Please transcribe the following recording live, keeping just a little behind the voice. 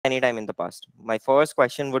anytime in the past. My first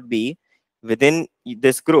question would be, within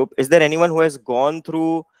this group, is there anyone who has gone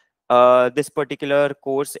through this particular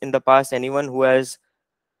course in the past? Anyone who has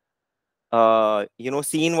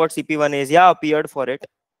seen what CP1 is, या appeared for it?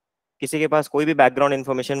 किसी के पास कोई भी background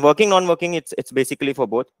information, working non-working, it's basically for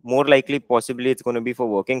both. More likely possibly it's going to be for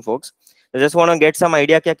working folks. I just want to get some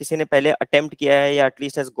idea क्या किसी ने पहले attempt किया है या at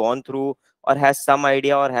least has gone through or has some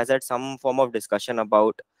idea or has had some form of discussion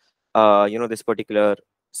about this particular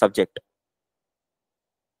subject.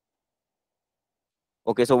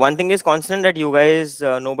 Okay, so one thing is constant, that you guys,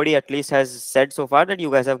 nobody at least has said so far that you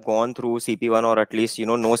guys have gone through CP1 or at least,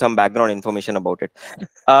 know some background information about it.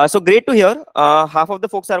 So great to hear. Half of the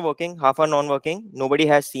folks are working, half are non-working. Nobody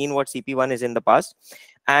has seen what CP1 is in the past.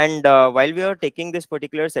 And while we are taking this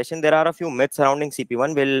particular session, there are a few myths surrounding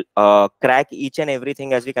CP1. We'll crack each and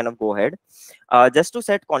everything as we kind of go ahead. Just to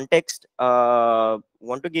set context,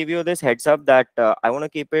 want to give you this heads up that I want to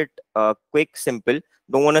keep it quick, simple.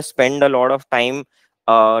 Don't want to spend a lot of time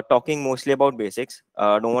talking mostly about basics.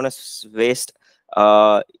 Don't want to waste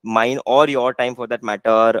mine or your time for that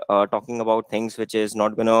matter talking about things which is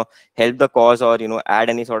not going to help the cause or add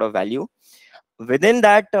any sort of value. Within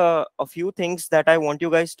that, a few things that I want you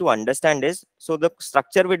guys to understand is, so the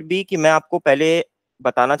structure would be कि मैं आपको पहले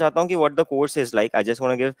बताना चाहता हूँ कि what the course is like. I just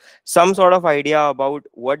want to give some sort of idea about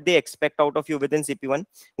what they expect out of you within CP1.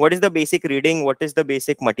 What is the basic reading? What is the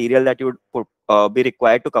basic material that you would be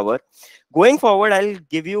required to cover? Going forward, I'll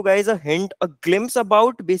give you guys a hint, a glimpse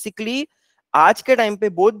about basically आज के time पे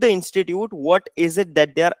both the institute, what is it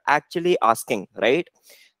that they are actually asking, right?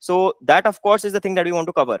 So that of course is the thing that we want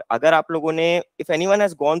to cover. Agar aap logon ne, if anyone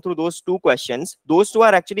has gone through those two questions, those two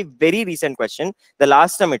are actually very recent question, the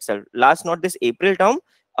last term itself, last not this April term,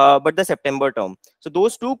 but the September term. So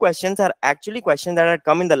those two questions are actually questions that had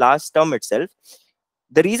come in the last term itself.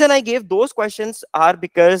 The reason I gave those questions are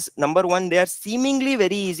because number one, they are seemingly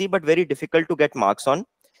very easy but very difficult to get marks on.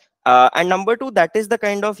 And number two, that is the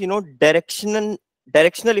kind of directional,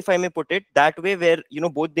 if I may put it that way, where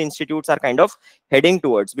both the institutes are kind of heading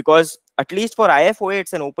towards, because at least for IFOA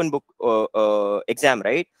it's an open book exam,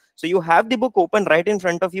 right? So you have the book open right in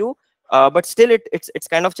front of you, but still it's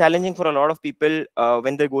kind of challenging for a lot of people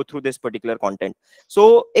when they go through this particular content.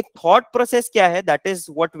 So a thought process kya hai, that is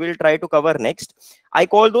what we'll try to cover next. I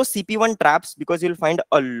call those CP1 traps, because you'll find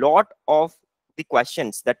a lot of the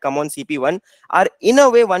questions that come on CP1 are in a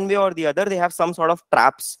way, one way or the other, they have some sort of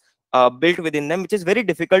traps built within them, which is very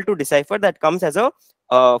difficult to decipher. That comes as a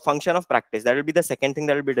function of practice. That will be the second thing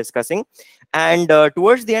that we'll be discussing. And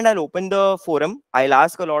towards the end, I'll open the forum. I'll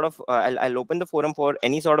ask a lot of, I'll open the forum for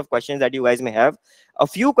any sort of questions that you guys may have. A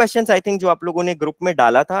few questions I think jo aap logon ne group mein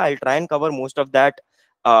dala tha, I'll try and cover most of that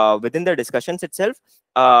within the discussions itself.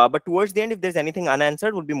 But towards the end, if there's anything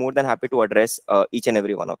unanswered, we'll be more than happy to address each and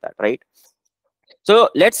every one of that, right? So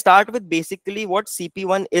let's start with basically what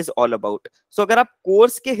CP1 is all about. So अगर आप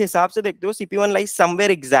course के हिसाब से देखते हो, CP1 lies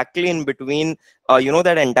somewhere exactly in between,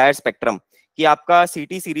 that entire spectrum. कि आपका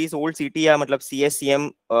CT series, old CT या मतलब CS,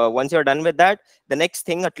 CM, once you're done with that, the next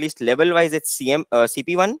thing, at least level wise, it's CP1,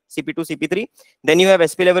 CP2, CP3. Then you have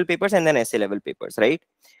SP level papers and then SA level papers, right?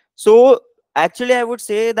 So actually, I would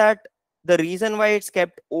say that the reason why it's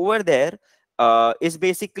kept over there is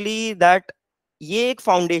basically that ये एक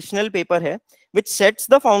foundational paper है, which sets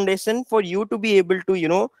the foundation for you to be able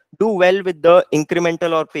to do well with the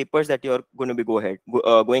incremental or papers that you're going to be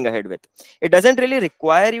going ahead with. It doesn't really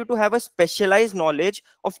require you to have a specialized knowledge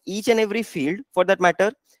of each and every field for that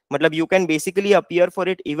matter. Matlab, you can basically appear for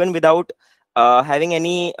it even without having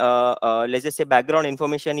any let's just say background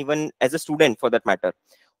information, even as a student for that matter.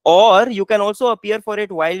 Or you can also appear for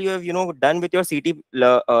it while you have done with your CT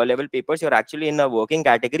level papers. You're actually in a working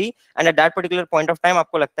category, and at that particular point of time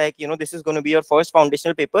आपको लगता है कि this is going to be your first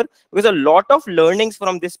foundational paper, because a lot of learnings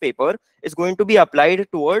from this paper is going to be applied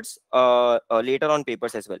towards later on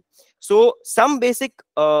papers as well. So some basic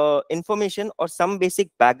information or some basic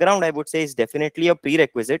background, I would say, is definitely a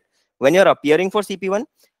prerequisite when you're appearing for CP1.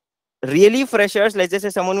 Really freshers, let's just say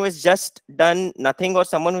someone who has just done nothing or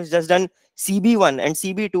someone who's just done CB1 and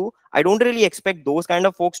CB2, I don't really expect those kind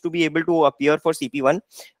of folks to be able to appear for CP1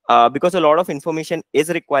 because a lot of information is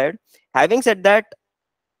required. Having said that,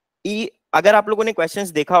 agar aap logon ne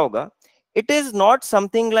questions dekha hoga, it is not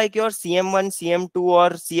something like your CM1, CM2 or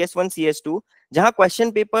CS1, CS2, jahan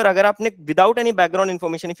question paper agar aapne without any background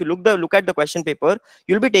information, if you look at the question paper,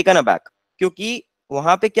 you'll be taken aback, क्योंकि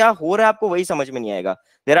वहां पे क्या हो रहा है आपको वही समझ में नहीं आएगा.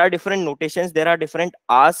 There are different notations, there are different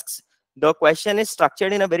asks, the question is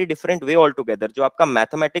structured in a very different way altogether. जो आपका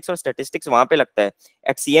mathematics और statistics वहाँ पे लगता है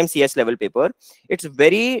at CMCS level paper, it's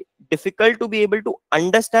very difficult to be able to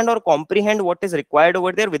understand or comprehend what is required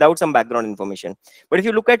over there without some background information. But if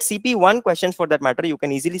you look at CP1 questions for that matter, you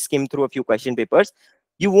can easily skim through a few question papers.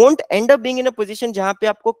 You won't end up being in a position जहाँ पे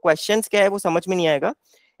आपको questions क्या है वो समझ में नहीं आएगा.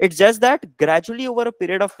 It's just that gradually over a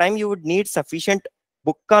period of time, you would need sufficient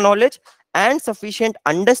book knowledge and sufficient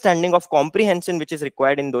understanding of comprehension which is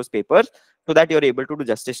required in those papers so that you're able to do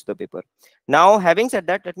justice to the paper. Now, having said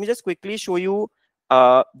that, let me just quickly show you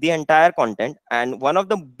the entire content. And one of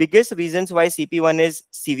the biggest reasons why CP1 is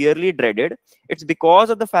severely dreaded, it's because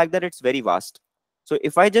of the fact that it's very vast. So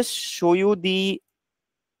if I just show you the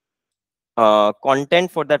content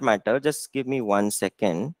for that matter, just give me 1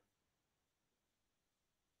 second.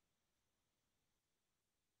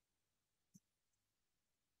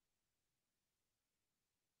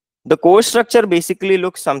 The course structure basically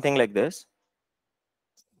looks something like this.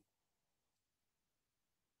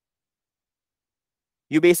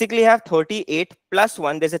 You basically have 38 plus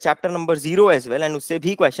 1. There's a chapter number 0 as well, and usse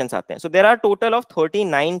bhi questions aate hain. So there are total of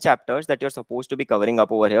 39 chapters that you're supposed to be covering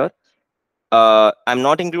up over here. I'm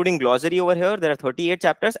not including glossary over here. There are 38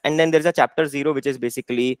 chapters, and then there's a chapter 0, which is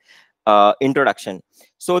basically introduction.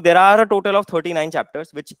 So there are a total of 39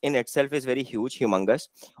 chapters, which in itself is very huge, humongous.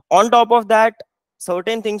 On top of that,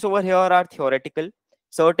 certain things over here are theoretical,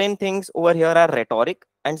 certain things over here are rhetoric,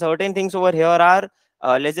 and certain things over here are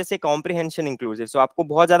let's just say comprehension inclusive. So आपको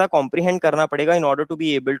बहुत ज़्यादा comprehend करना पड़ेगा in order to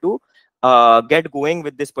be able to get going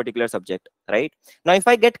with this particular subject, right? Now, if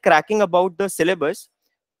I get cracking about the syllabus,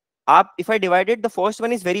 if I divide it, the first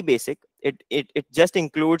one is very basic. It just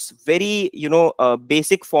includes very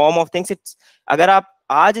basic form of things. It's अगर आप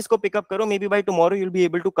आज इसको pick up करो, maybe by tomorrow you'll be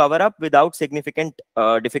able to cover up without significant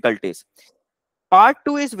difficulties. Part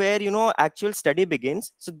 2 is where actual study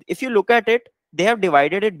begins. So if you look at it, they have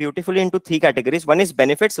divided it beautifully into 3 categories. One is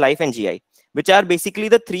benefits, life, and GI, which are basically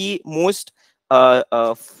the 3 most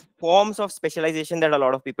forms of specialization that a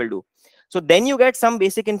lot of people do. So then you get some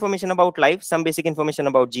basic information about life, some basic information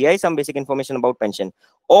about GI, some basic information about pension.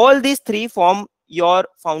 All these 3 form your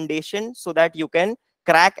foundation so that you can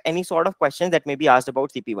crack any sort of questions that may be asked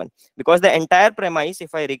about CP1. Because the entire premise,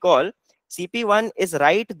 if I recall, CP1 is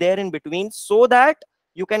right there in between so that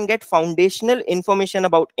you can get foundational information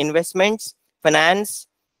about investments, finance,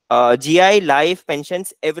 GI, life,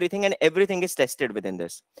 pensions, everything, and everything is tested within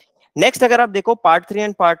this. Next, agar aap dekho part 3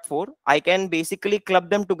 and part 4, I can basically club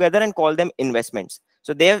them together and call them investments.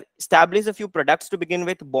 So they have established a few products to begin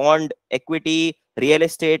with: bond, equity, real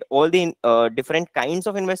estate, all the different kinds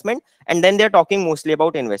of investment. And then they're talking mostly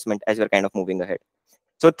about investment as we're kind of moving ahead.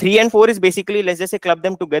 So 3 and 4 is basically, let's just say, club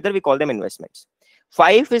them together. We call them investments.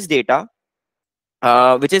 5 is data,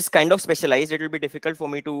 which is kind of specialized. It will be difficult for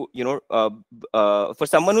me to, for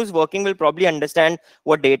someone who's working will probably understand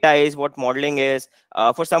what data is, what modeling is.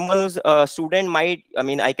 For someone who's a student might,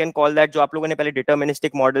 I can call that, जो आप लोगों ने पहले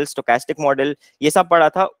deterministic model, stochastic model, ये सब पढ़ा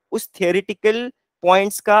था, उस theoretical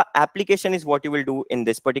points का application is what you will do in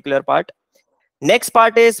this particular part. Next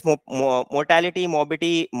part is mortality,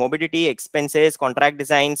 morbidity, expenses, contract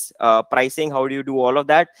designs, pricing. How do you do all of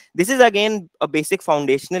that? This is again a basic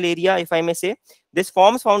foundational area, if I may say. This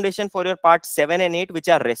forms foundation for your part 7 and 8, which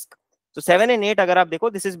are risk. So 7 and 8, agar aap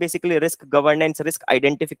dekho, this is basically risk governance, risk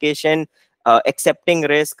identification, accepting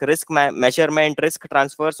risk, measurement, risk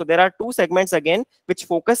transfer. So there are 2 segments again, which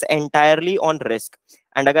focus entirely on risk.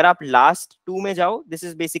 And agar aap last 2 mein jao, this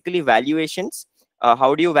is basically valuations.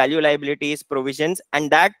 How do you value liabilities, provisions,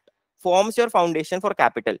 and that forms your foundation for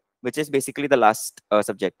capital, which is basically the last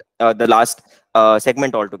subject, the last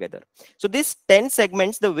segment altogether. So these 10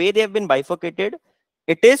 segments, the way they have been bifurcated,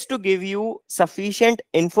 it is to give you sufficient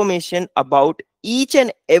information about each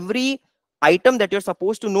and every item that you're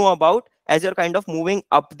supposed to know about as you're kind of moving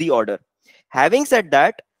up the order. Having said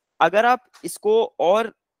that, agar aap isko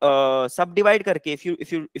और subdivide करके,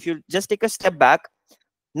 if you just take a step back,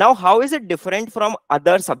 now, how is it different from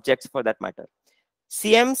other subjects for that matter?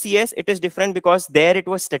 CMCS, it is different because there it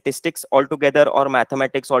was statistics altogether or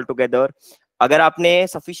mathematics altogether. अगर आपने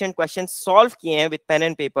sufficient questions solve किए हैं with pen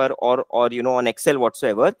and paper or on Excel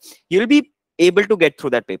whatsoever, you'll be able to get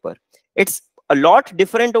through that paper. It's a lot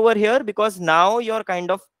different over here because now you're kind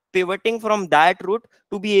of pivoting from that route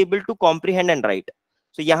to be able to comprehend and write.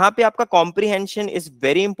 So यहाँ पे आपका comprehension is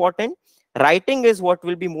very important. Writing is what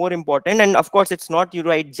will be more important, and of course it's not you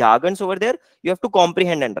write jargons over there, you have to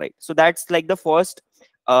comprehend and write. So that's like the first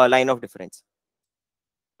line of difference.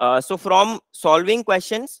 So from solving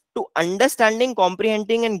questions to understanding,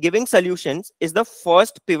 comprehending, and giving solutions is the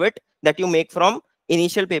first pivot that you make from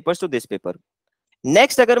initial papers to this paper.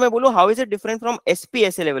 Next, अगर मैं बोलूँ how is it different from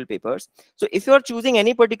SPSA level papers? So if you are choosing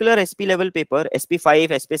any particular SP level paper,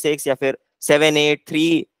 SP5, SP6 या फिर 7, 8,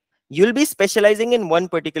 3, you'll be specializing in one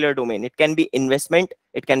particular domain. It can be investment,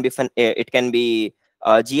 it can be it can be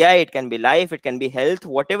GI, it can be life, it can be health,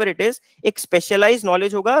 whatever it is. एक specialized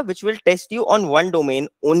knowledge होगा which will test you on one domain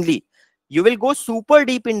only. You will go super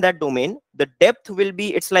deep in that domain. The depth will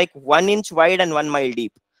be, it's like 1 inch wide and 1 mile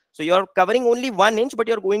deep. So you're covering only 1 inch, but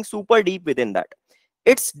you're going super deep within that.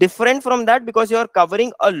 It's different from that because you're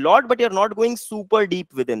covering a lot, but you're not going super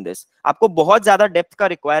deep within this. आपको बहुत ज़्यादा depth का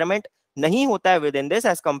requirement नहीं होता है within this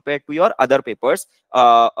as compared to your other papers,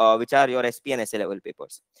 which are your SP and SA level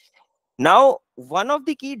papers. Now, one of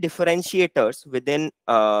the key differentiators within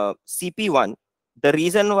CP1, the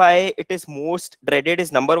reason why it is most dreaded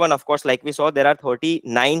is number one, of course, like we saw, there are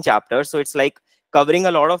 39 chapters. So it's like covering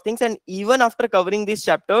a lot of things. And even after covering these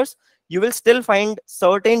chapters, you will still find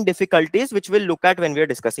certain difficulties, which we'll look at when we are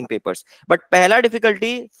discussing papers. But pehla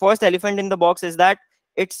difficulty, first elephant in the box, is that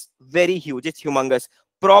it's very huge. It's humongous.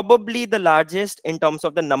 Probably the largest in terms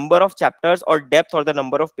of the number of chapters or depth or the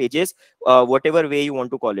number of pages, whatever way you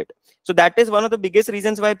want to call it. So that is one of the biggest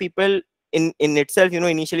reasons why people in itself,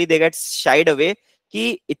 initially they get shied away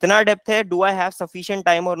कि इतना depth है, do I have sufficient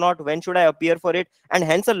time or not, when should I appear for it, and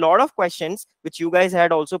hence a lot of questions which you guys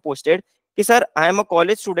had also posted कि sir, I am a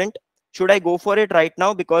college student, should I go for it right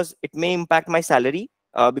now because it may impact my salary,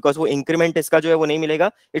 because वो increment इसका जो है वो नहीं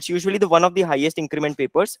मिलेगा. It's usually the one of the highest increment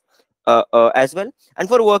papers as well. And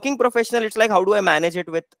for working professional, it's like how do I manage it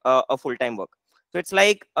with a full-time work. So it's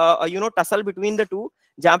like tussle between the two,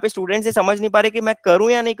 जहाँ पे students ये समझ नहीं पा रहे कि मैं करूं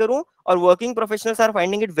या नहीं करूं, और working professionals are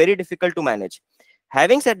finding it very difficult to manage.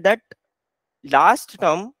 Having said that, last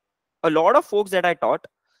term a lot of folks that I taught,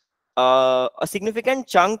 a significant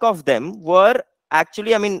chunk of them were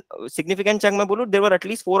actually, I mean, significant chunk मैं बोलूं, there were at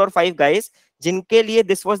least 4 or 5 guys जिनके लिए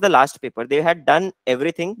this was the last paper. They had done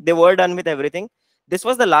everything, they were done with everything, this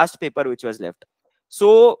was the last paper which was left.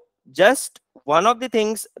 So just one of the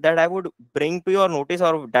things that I would bring to your notice,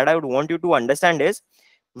 or that I would want you to understand, is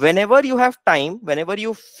whenever you have time, whenever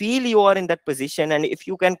you feel you are in that position, and if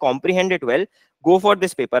you can comprehend it well, go for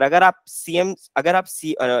this paper. अगर आप CM, अगर आप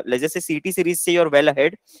let's just say CT series से you're well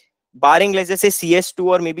ahead, barring let's just say CS2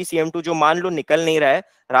 or maybe CM2 जो मान लो निकल नहीं रहा है,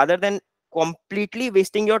 rather than completely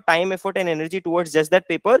wasting your time, effort and energy towards just that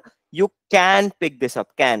paper, you can pick this up.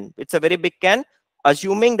 It's a very big can,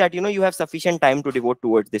 assuming that you have sufficient time to devote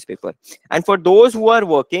towards this paper. And for those who are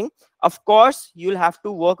working, of course you'll have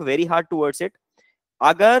to work very hard towards it.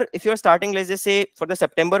 Agar, if you're starting, let's just say for the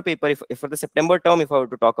September paper, if for the September term, if I were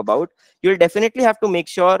to talk about, you'll definitely have to make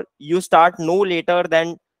sure you start no later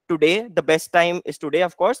than today. The best time is today,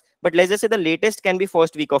 of course, but let's just say the latest can be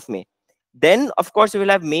first week of May. Then, of course, we will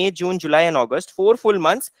have May, June, July, and August, 4 full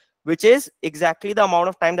months, which is exactly the amount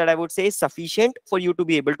of time that I would say is sufficient for you to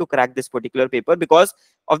be able to crack this particular paper because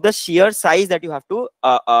of the sheer size that you have to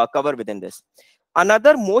cover within this.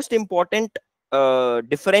 Another most important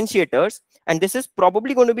differentiators, and this is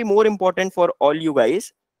probably going to be more important for all you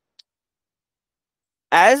guys.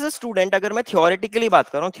 As a student, अगर मैं theoretically बात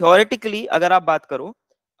कर रहा हूँ, theoretically अगर आप बात करो,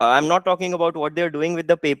 I'm not talking about what they're doing with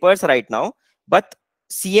the papers right now, but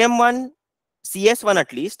CM1, CS1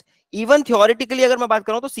 at least, even theoretically अगर मैं बात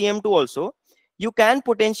कर रहा हूँ तो CM2 also, you can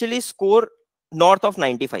potentially score north of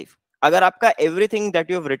 95. अगर आपका everything that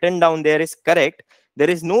you have written down there is correct, there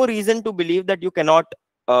is no reason to believe that you cannot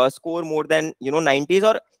score more than 90s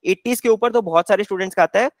or 80s के ऊपर तो बहुत सारे students का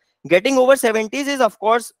आता है. Getting over 70s is, of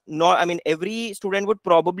course, not, I mean, every student would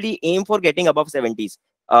probably aim for getting above 70s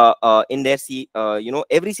in their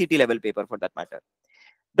every CT level paper for that matter.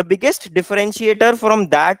 The biggest differentiator from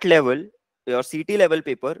that level, your CT level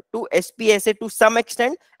paper, to SPSA to some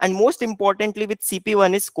extent, and most importantly with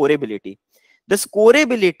CP1, is scoreability. The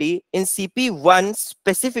scoreability in CP1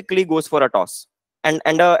 specifically goes for a toss, and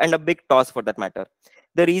a big toss for that matter.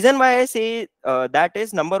 The reason why I say that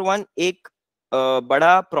is, number one, एक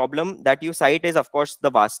bada problem that you cite is, of course, the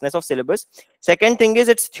vastness of syllabus. Second thing is,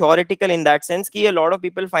 it's theoretical in that sense कि a lot of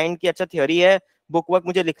people find कि अच्छा theory है, book work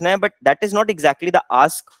मुझे लिखना है, but that is not exactly the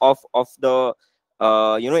ask of the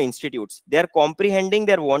institutes. They are comprehending,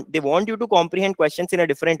 they want you to comprehend questions in a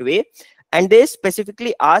different way, and they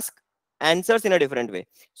specifically ask answers in a different way.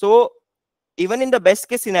 So even in the best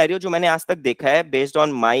case scenario जो मैंने आज तक देखा है, based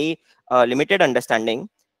on my limited understanding,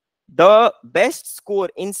 the best score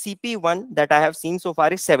in CP1 that I have seen so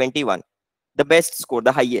far is 71. The best score,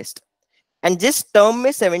 the highest. And जिस term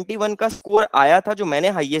में 71 का score आया था जो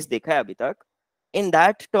मैंने highest देखा है अभी तक, in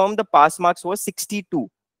that term the pass marks was 62.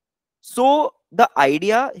 So the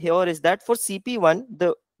idea here is that for CP1,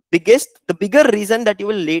 the the bigger reason that you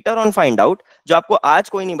will later on find out, जो आपको आज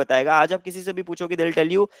कोई नहीं बताएगा, आज आप किसी से भी पूछोगे, they'll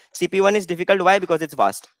tell you CP1 is difficult. Why? Because it's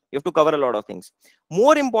vast. You have to cover a lot of things.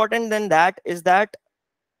 More important than that is that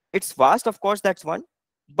it's vast, of course, that's one.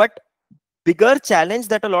 But bigger challenge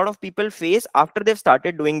that a lot of people face after they've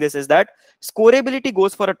started doing this is that scoreability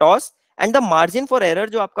goes for a toss, and the margin for error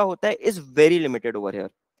जो आपका होता है is very limited over here.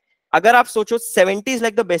 अगर आप सोचो 70 is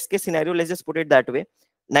like the best case scenario, let's just put it that way.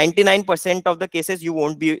 99% of the cases you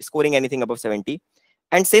won't be scoring anything above 70.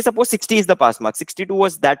 And say suppose 60 is the pass mark. 62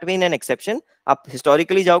 was that way in an exception. Up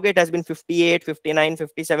historically jaoge, it has been 58, 59,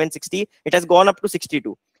 57, 60. It has gone up to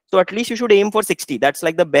 62. So at least you should aim for 60. That's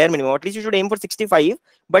like the bare minimum. At least you should aim for 65.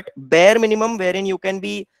 But bare minimum wherein you can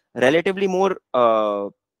be relatively more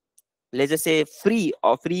let's just say free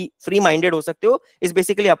minded ho sakte ho, is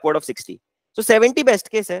basically upward of 60. So 70 best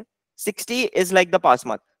case hai, 60 is like the pass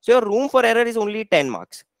mark. So your room for error is only 10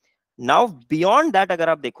 marks. Now beyond that, agar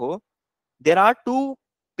aap dekho, there are two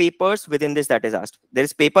papers within this that is asked. There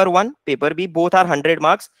is paper 1, paper B, both are 100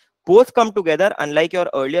 marks. Both come together, unlike your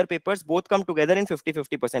earlier papers, both come together in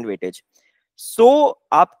 50-50% weightage. So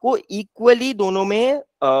आपको equally दोनों में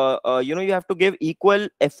you have to give equal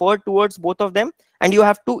effort towards both of them, and you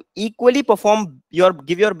have to equally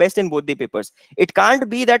give your best in both the papers. It can't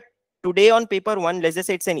be that today on paper 1, let's just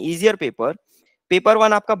say it's an easier paper, paper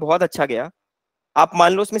 1 आपका बहुत अच्छा गया, आप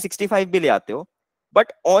मान लो उसमें 65 भी ले आते हो,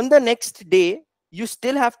 but on the next day you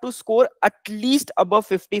still have to score at least above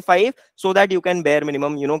 55 so that you can bare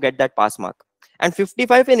minimum get that pass mark. And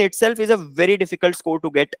 55 in itself is a very difficult score to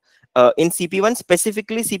get in CP1,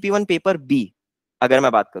 specifically CP1 paper B agar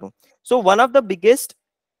main baat karu. So one of the biggest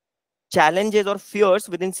challenges or fears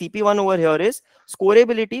within CP1 over here is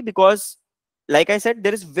scoreability, because like I said,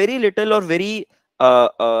 there is very little or very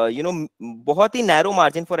बहुत ही narrow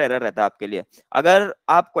margin for error रहता है आपके लिए. अगर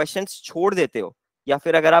आप questions छोड़ देते हो या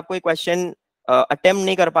फिर अगर आप कोई क्वेश्चन अटेम्प्ट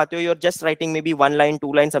नहीं कर पाते हो, you're just writing maybe 1 line,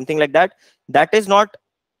 2 line, something like that, that is not,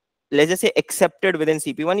 let's just say, accepted within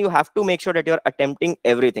CP1. You have to make sure that you're attempting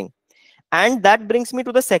everything. And that brings me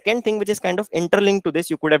to the second thing, which is kind of interlinked to this.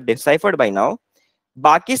 You could have deciphered by now.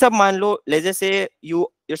 बाकी सब मान लो, let's just say you're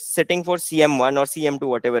sitting for CM1 or CM2,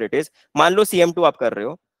 whatever it is. मान लो CM2 आप कर रहे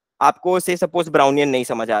हो, आपको से सपोज ब्राउनियन नहीं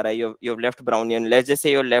समझ आ रहा है, you've left Brownian, let's just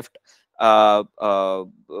say you've left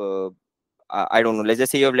I don't know, let's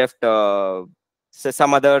just say you've left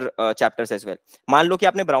some other chapters as well. मान लो कि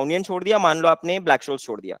आपने ब्राउनियन छोड़ दिया, मान लो आपने ब्लैक शोल्स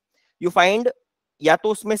छोड़ दिया. You find या तो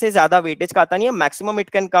उसमें से ज्यादा वेटेज का आता नहीं है, maximum it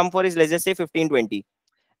can come for is let's just say 15-20,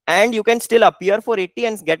 and you can still appear for 80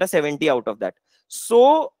 and get a 70 out of that.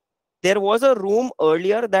 So there was a room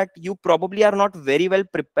earlier that you probably are not very well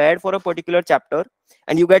prepared for a particular chapter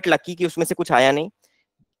and you get lucky कि उसमें से कुछ आया नहीं.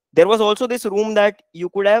 There was also this room that you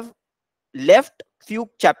could have left few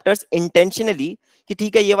chapters intentionally कि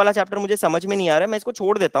ठीक है ये वाला चैप्टर मुझे समझ में नहीं आ रहा है, मैं इसको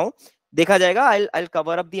छोड़ देता हूँ, देखा जाएगा, I'll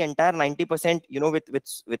cover up the entire 90%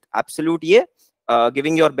 with absolute ये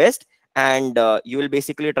giving your best, and you will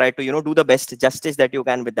basically try to do the best justice that you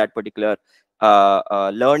can with that particular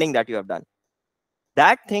learning that you have done.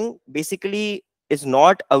 That thing basically is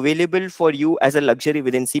not available for you as a luxury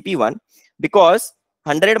within CP1, because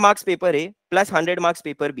 100 marks paper A plus 100 marks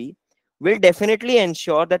paper B will definitely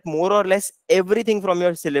ensure that more or less everything from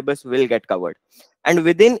your syllabus will get covered. And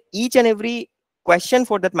within each and every question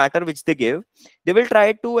for that matter which they give, they will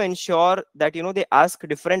try to ensure that they ask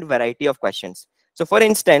different variety of questions. So for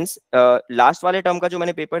instance, last वाले term का जो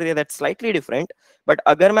मैंने paper दिया, that's slightly different. But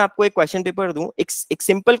अगर मैं आपको एक question paper दूं, एक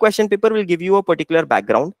simple question paper will give you a particular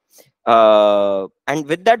background, and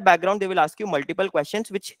with that background they will ask you multiple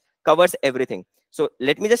questions which covers everything. So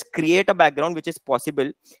let me just create a background which is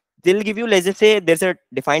possible. They'll give you, let's just say there's a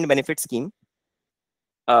defined benefit scheme,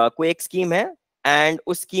 कोई एक scheme है, and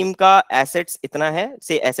उस scheme का assets इतना है,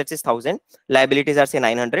 say assets is 1000, liabilities are say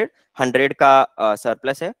 900, 100 का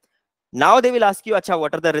surplus है. Now they will ask you, acha,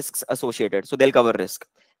 what are the risks associated? So they'll cover risk.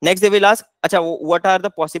 Next they will ask, acha, what are the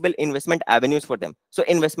possible investment avenues for them? So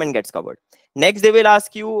investment gets covered. Next they will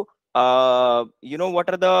ask you, what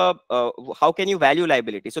are the how can you value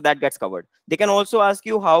liability? So that gets covered. They can also ask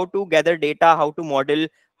you how to gather data, how to model,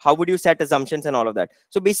 how would you set assumptions and all of that.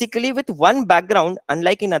 So basically with one background,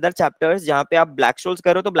 unlike in other chapters जहाँ पे आप black shoals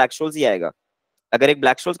करो तो black shoals ही आएगा. अगर एक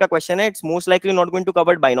black shoals का question है, it's most likely not going to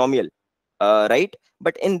cover binomial, right?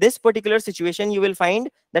 But in this particular situation, you will find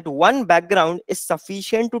that one background is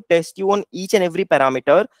sufficient to test you on each and every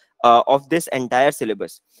parameter of this entire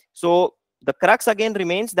syllabus. So the crux again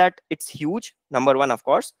remains that it's huge, number one, of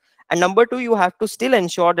course. And number two, you have to still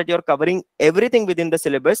ensure that you're covering everything within the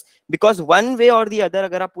syllabus, because one way or the other,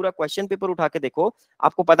 अगर आप पूरा question paper उठा के देखो,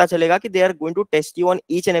 आपको पता चलेगा कि they are going to test you on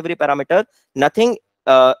each and every parameter. Nothing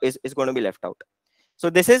is going to be left out. So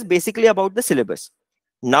this is basically about the syllabus.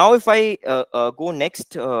 Now, if I go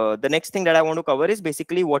next, the next thing that I want to cover is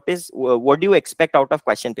basically what do you expect out of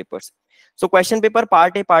question papers. So question paper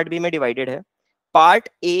part A, part B में divided है. Part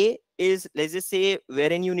A is, let's just say,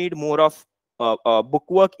 wherein you need more of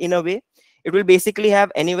bookwork in a way. It will basically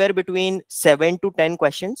have anywhere between 7 to 10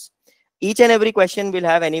 questions. Each and every question will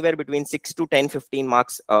have anywhere between 6 to 10, 15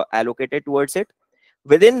 marks allocated towards it.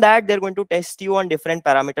 Within that, they're going to test you on different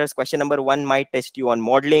parameters. Question number 1 might test you on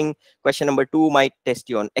modeling. Question number 2 might test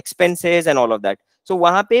you on expenses and all of that. So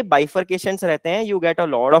वहाँ पे bifurcations रहते हैं. You get a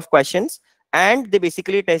lot of questions, and they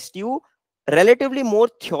basically test you relatively more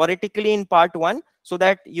theoretically in part 1, so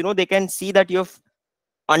that they can see that you've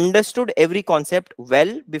understood every concept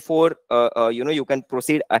well before you can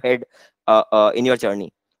proceed ahead in your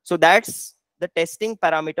journey. So that's the testing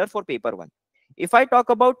parameter for paper 1. If I talk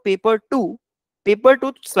about paper 2, paper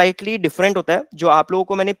 2 slightly different होता है. जो आप लोगों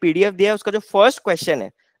को मैंने PDF दिया है उसका जो फर्स्ट क्वेश्चन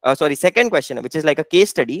है, सॉरी सेकंड क्वेश्चन है, which is like a case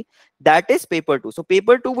study, that is paper 2. So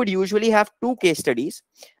paper 2 would usually have 2 case studies.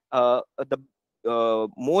 The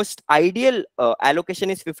most ideal allocation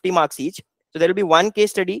is 50 marks each. So there will be one case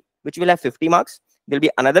study which will have 50 marks. There will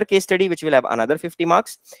be another case study which will have another 50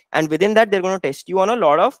 marks, and within that they're going to test you on a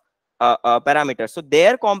lot of parameters. So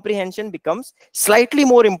their comprehension becomes slightly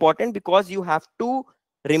more important, because you have to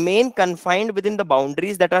remain confined within the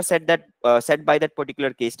boundaries that are set by that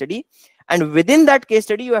particular case study, and within that case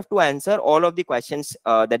study you have to answer all of the questions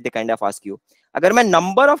that they kind of ask you. Agar main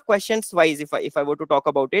number of questions wise, if I were to talk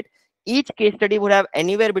about it, each case study would have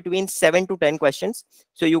anywhere between 7 to 10 questions.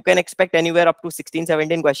 So you can expect anywhere up to 16,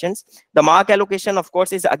 17 questions. The mark allocation, of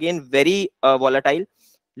course, is again very volatile.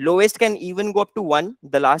 Lowest can even go up to 1.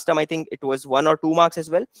 The last time I think it was 1 or 2 marks as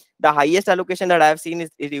well. The highest allocation that I have seen is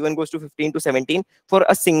it even goes to 15 to 17 for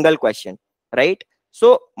a single question, right?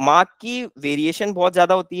 So mark की variation बहुत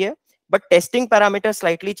ज़्यादा होती है, but testing parameter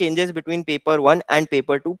slightly changes between paper 1 and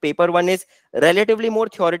paper 2. Paper 1 is relatively more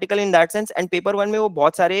theoretical in that sense, and paper 1 में वो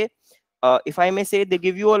बहुत सारे, if I may say, they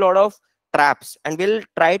give you a lot of traps, and we'll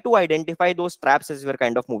try to identify those traps as we're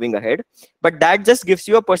kind of moving ahead. But that just gives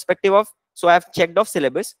you a perspective of, so I've checked off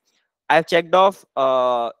syllabus. I've checked off,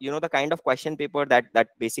 the kind of question paper that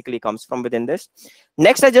basically comes from within this.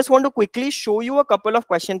 Next, I just want to quickly show you a couple of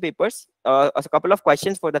question papers, a couple of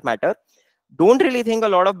questions for that matter. Don't really think a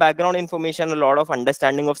lot of background information, a lot of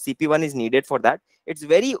understanding of CP1 is needed for that. It's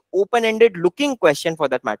very open-ended looking question for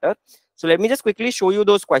that matter. So let me just quickly show you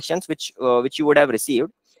those questions which you would have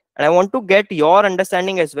received. And I want to get your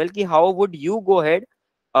understanding as well, ki how would you go ahead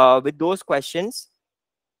with those questions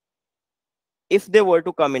if they were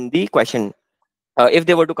to come in the question, if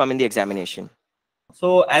they were to come in the examination.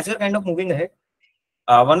 So as we're kind of moving ahead,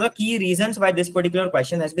 one of the key reasons why this particular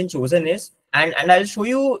question has been chosen is, and I'll show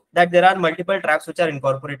you that there are multiple traps which are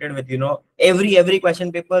incorporated with, every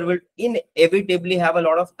question paper will inevitably have a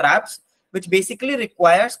lot of traps, which basically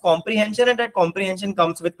requires comprehension, and that comprehension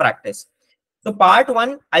comes with practice. So part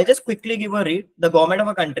 1, I'll just quickly give a read. The government of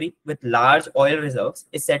a country with large oil reserves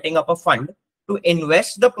is setting up a fund to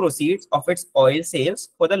invest the proceeds of its oil sales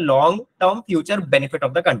for the long-term future benefit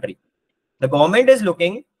of the country. The government is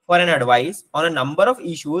looking for an advice on a number of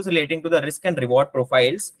issues relating to the risk and reward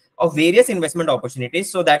profiles of various investment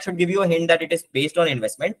opportunities. So that should give you a hint that it is based on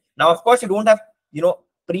investment. Now, of course, you don't have,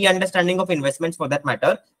 pre-understanding of investments for that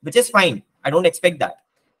matter, which is fine. I don't expect that.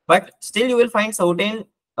 But still, you will find certain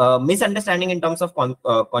misunderstanding in terms of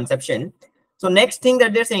conception. So next thing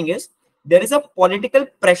that they're saying is, there is a political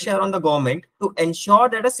pressure on the government to ensure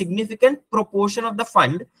that a significant proportion of the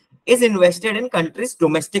fund is invested in country's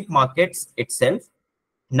domestic markets itself.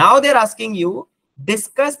 Now they're asking you,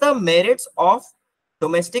 discuss the merits of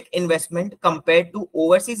domestic investment compared to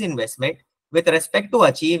overseas investment with respect to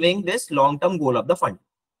achieving this long-term goal of the fund.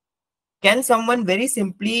 Can someone very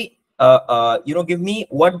simply, give me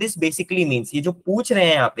what this basically means? ये जो पूछ रहे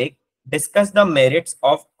हैं यहाँ पे, discuss the merits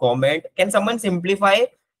of government. Can someone simplify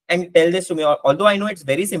and tell this to me? Although I know it's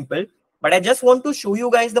very simple, but I just want to show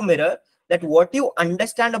you guys the mirror that what you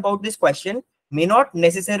understand about this question may not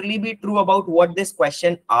necessarily be true about what this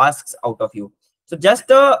question asks out of you. So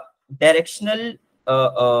just a directional,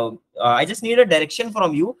 I just need a direction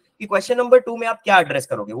from you. कि question number 2 में आप क्या address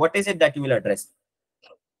करोगे? What is it that you will address?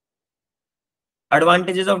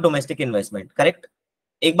 Advantages of domestic investment, correct?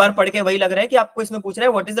 एक बार पढ़ के वही लग रहा है कि आपको इसमें पूछ रहा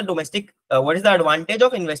है what is the advantage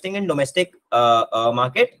of investing in domestic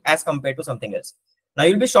market as compared to something else. Now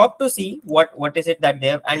you'll be shocked to see what is it that they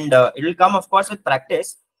have, and it will come of course with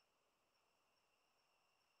practice.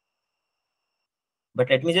 But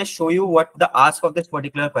let me just show you what the ask of this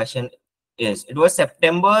particular question Yes, it was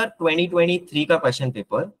September 2023 का question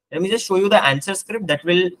paper. Let me just show you the answer script that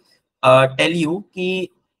will tell you कि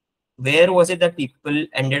where was it that people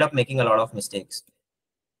ended up making a lot of mistakes.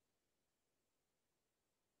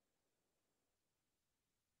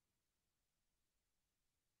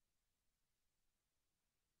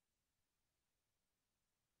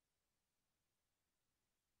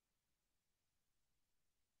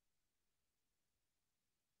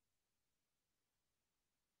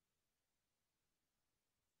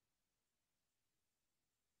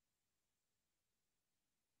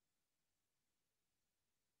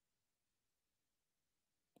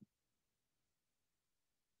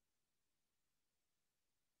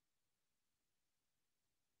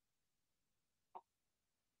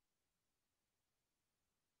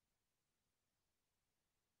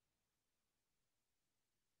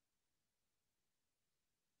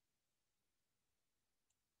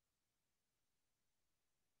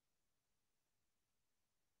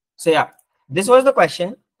 So yeah, this was the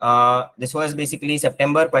question. This was basically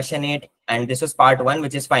September question 8, and this was part 1,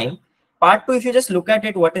 which is fine. Part 2, if you just look at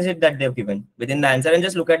it, what is it that they've given within the answer and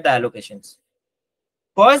just look at the allocations.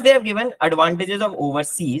 First, they have given advantages of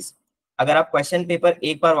overseas. अगर आप question paper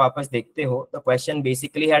एक बार वापस देखते हो, the question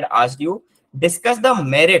basically had asked you discuss the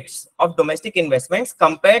merits of domestic investments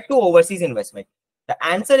compared to overseas investment. The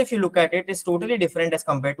answer, if you look at it, is totally different as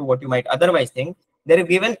compared to what you might otherwise think. They have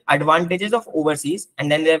given advantages of overseas, and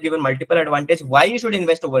then they have given multiple advantages why you should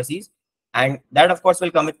invest overseas, and that of course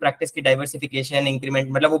will come with practice ki diversification,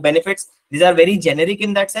 increment, मतलब वो benefits. These are very generic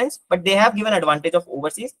in that sense, but they have given advantage of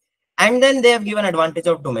overseas, and then they have given advantage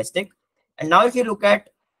of domestic. And now if you look at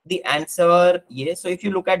the answer, yes, so if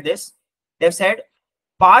you look at this, they've said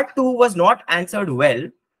part 2 was not answered well,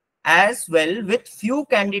 as well, with few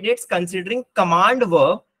candidates considering command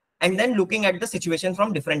verb and then looking at the situation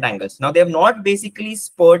from different angles. Now they have not basically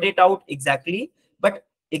spurred it out exactly, but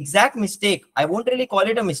exact mistake, I won't really call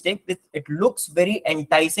it a mistake. It looks very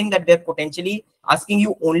enticing that they're potentially asking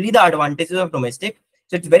you only the advantages of domestic.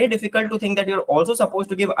 So it's very difficult to think that you're also supposed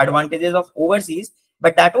to give advantages of overseas.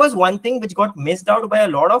 But that was one thing which got missed out by a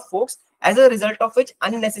lot of folks, as a result of which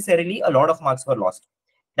unnecessarily a lot of marks were lost.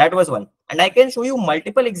 That was one. And I can show you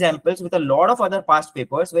multiple examples with a lot of other past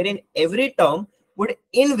papers wherein every term would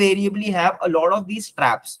invariably have a lot of these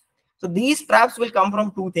traps. So these traps will come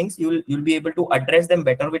from two things. You'll be able to address them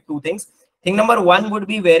better with two things. Thing number one would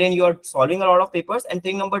be wherein you're solving a lot of papers, and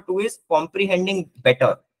thing number two is comprehending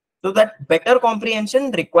better. So that better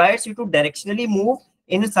comprehension requires you to directionally move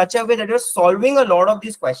in such a way that you're solving a lot of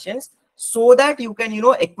these questions so that you can,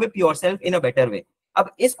 equip yourself in a better way. अब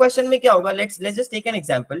इस question में क्या होगा, let's just take an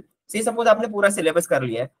example. से suppose आपने पूरा syllabus कर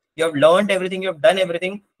लिया है, you have learned everything, you have done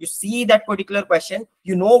everything, you see that particular question,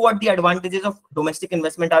 you know what the advantages of domestic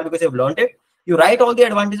investment are because you have learned it, you write all the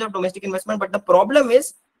advantages of domestic investment, but the problem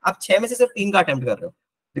is आप 6 में से सिर्फ 3 का attempt कर रहे हो,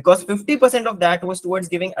 because 50% of that was towards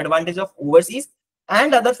giving advantage of overseas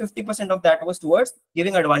and other 50% of that was towards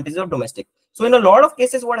giving advantages of domestic. So in a lot of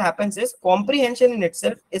cases what happens is comprehension in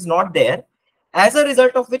itself is not there, as a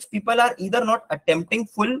result of which people are either not attempting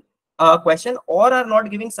full question or are not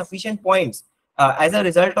giving sufficient points as a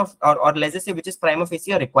result of, or let's just say, which is prima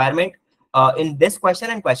facie a requirement in this question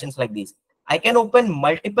and questions like these. I can open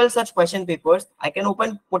multiple such question papers. I can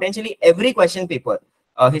open potentially every question paper.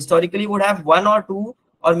 Historically would have one or two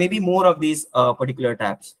or maybe more of these particular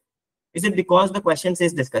tabs. Is it because the question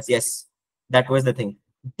says discuss? Yes, that was the thing.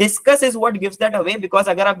 Discuss is what gives that away, because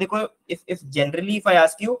agar aap dekho, if generally if I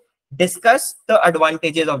ask you, discuss the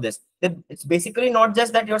advantages of this, it's basically not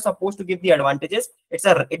just that you're supposed to give the advantages,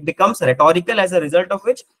 it becomes rhetorical, as a result of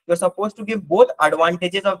which you're supposed to give both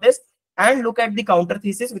advantages of this and look at the counter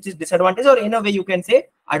thesis, which is disadvantage, or in a way you can say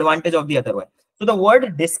advantage of the other one. So the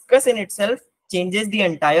word discuss in itself changes the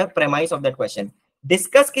entire premise of that question.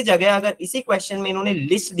 Discuss की जगह अगर इसी question में इन्होंने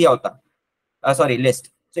list दिया होता, list.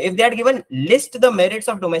 So if they had given list the merits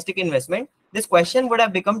of domestic investment, this question would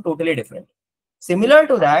have become totally different. Similar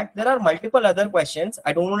to that, there are multiple other questions.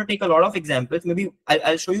 I don't want to take a lot of examples. Maybe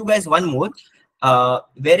I'll show you guys one more,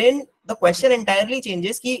 wherein the question entirely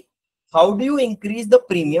changes ki how do you increase the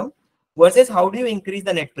premium versus how do you increase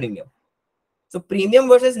the net premium. So premium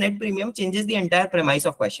versus net premium changes the entire premise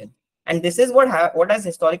of question. And this is what has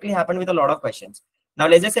historically happened with a lot of questions. Now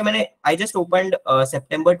let's just say I just opened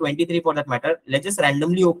September 23 for that matter. Let's just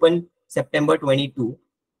randomly open September 22.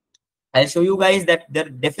 I'll show you guys that there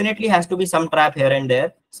definitely has to be some trap here and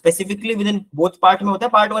there. Specifically within both part में होता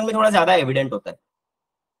है, part 1 में थोड़ा ज़्यादा evident होता है.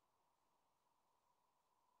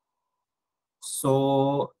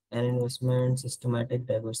 So an investment, systematic,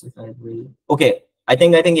 diversified way. Okay, I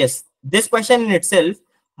think yes. This question in itself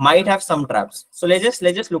might have some traps. So let's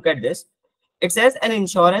just look at this. it says an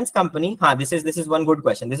insurance company. This is one good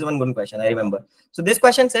question. This is one good question. I remember. So this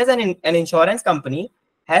question says an insurance company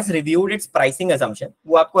has reviewed its pricing assumption.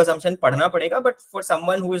 वो आपको assumption पढ़ना पड़ेगा, but for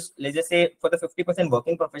someone who is, let's just say, for the 50%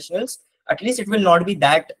 working professionals, at least it will not be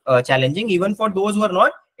that challenging. Even for those who are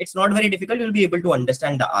not, it's not very difficult. You'll be able to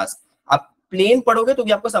understand the ask. आप plain पढ़ोगे तो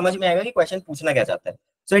भी आपको समझ में आएगा कि question पूछना क्या चाहता है.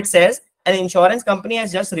 So it says an insurance company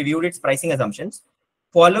has just reviewed its pricing assumptions.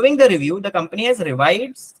 Following the review, the company has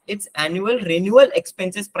revised its annual renewal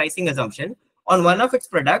expenses pricing assumption on one of its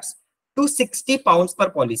products to £60 per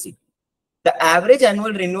policy. The average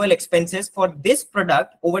annual renewal expenses for this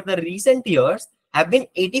product over the recent years have been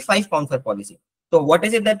 £85 per policy. So what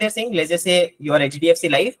is it that they're saying? Let's just say you are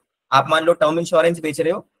HDFC Life, आप मान लो term insurance बेच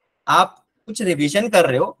रहे हो, आप कुछ revision कर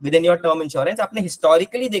रहे हो with in your term insurance, आपने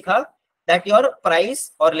हिस्टोरिकली देखा that your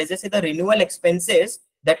price, or let's just say the renewal expenses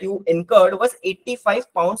that you incurred was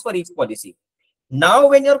 £85 for each policy. Now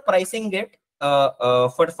when you're pricing it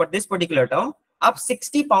for this particular term, आप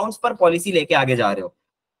 £60 per policy लेके आगे जा रहे हो.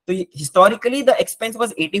 So historically the expense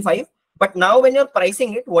was 85, but now when you're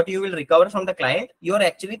pricing it, what you will recover from the client, you're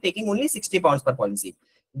actually taking only £60 per policy.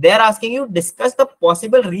 They're asking you discuss the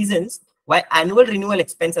possible reasons why annual renewal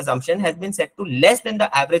expense assumption has been set to less than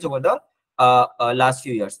the average over the last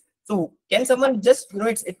few years. So can someone just,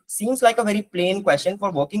 it seems like a very plain question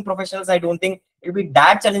for working professionals. I don't think it'll be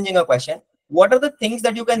that challenging a question. What are the things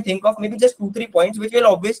that you can think of? Maybe just 2-3 points, which will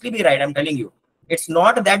obviously be right. I'm telling you, it's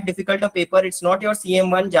not that difficult a paper. It's not your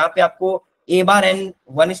CM1 जहाँ पे आपको a bar n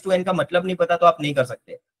 1:n का मतलब नहीं पता तो आप नहीं कर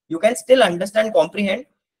सकते. You can still understand, comprehend,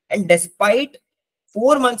 and despite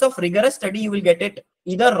 4 months of rigorous study, you will get it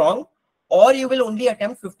either wrong, or you will only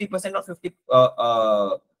attempt 50% or 50.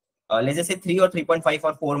 Let's just say 3 or 3.5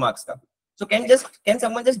 or 4 marks ka. So can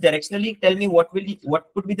someone just directionally tell me what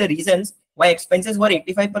could be the reasons why expenses were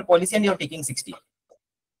 85 per policy and you're taking 60?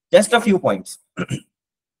 Just a few points.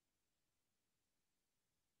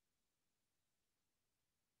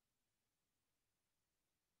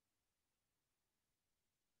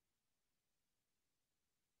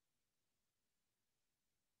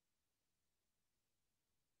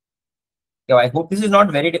 I hope this is not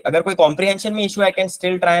very. अगर कोई comprehension में issue, I can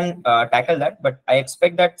still try and tackle that, but I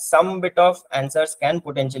expect that some bit of answers can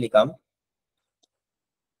potentially come,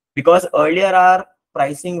 because earlier our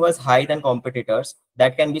pricing was higher than competitors.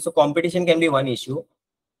 That can be, so competition can be one issue.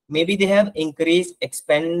 Maybe they have increased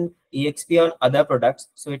expend EXP on other products,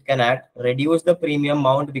 so it can add reduce the premium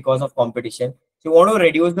amount because of competition. So you want to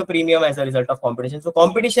reduce the premium as a result of competition. So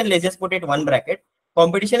competition, let's just put it one bracket.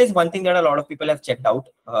 Competition is one thing that a lot of people have checked out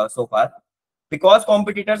so far. Because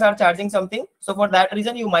competitors are charging something, so for that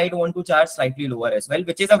reason you might want to charge slightly lower as well,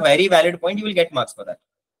 which is a very valid point. You will get marks for that.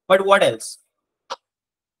 But what else?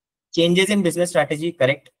 Changes in business strategy,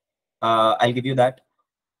 correct? I'll give you that.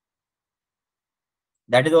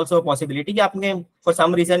 That is also a possibility. For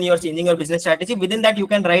some reason you are changing your business strategy. Within that you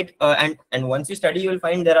can write, and once you study, you will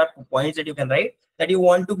find there are points that you can write, that you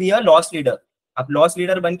want to be a loss leader. A loss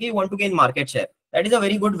leader banke, you want to gain market share. That is a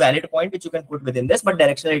very good valid point which you can put within this, but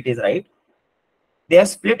directionally it is right. They have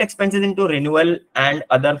split expenses into renewal and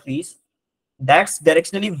other fees. That's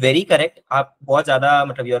directionally very correct.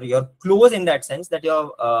 You're close in that sense that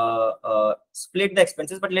you've split the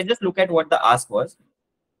expenses. But let's just look at what the ask was.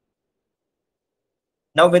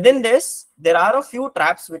 Now within this, there are a few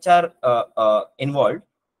traps which are involved.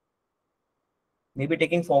 Maybe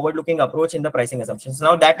taking forward-looking approach in the pricing assumptions.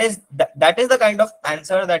 Now that is the kind of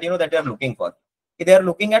answer that that you're looking for. If they are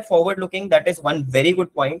looking at forward-looking, that is one very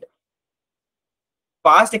good point.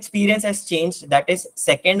 Past experience has changed. That is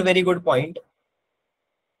second very good point.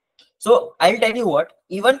 So I'll tell you what,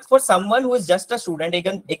 even for someone who is just a student,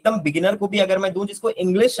 एकदम beginner को भी अगर मैं दूं जिसको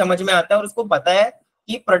English समझ में आता है और उसको पता है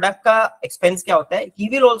कि product का expense क्या होता है, he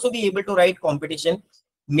will also be able to write competition.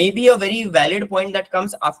 Maybe a very valid point that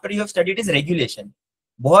comes after you have studied is regulation.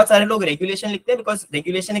 बहुत सारे लोग regulation लिखते हैं because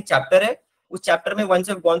regulation एक chapter है. उस chapter में once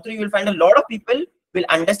you've gone through, you will find a lot of people will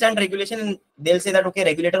understand regulation and they'll say that okay,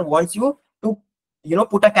 regulator wants you to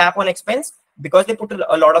put a cap on expense, because they put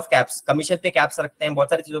a lot of caps, commission पे caps रखते हैं बहुत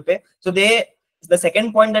सारी चीजों पे. So the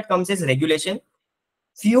second point that comes is regulation.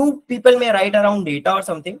 Few people may write around data or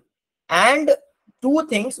something, and two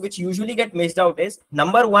things which usually get missed out is,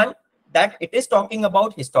 number one, that it is talking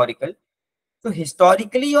about historical. So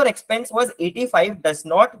historically your expense was 85 does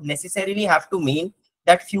not necessarily have to mean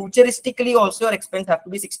that futuristically also your expense have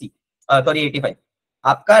to be 85.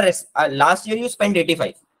 आपका last year you spent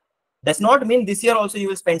 85. Does not mean this year also you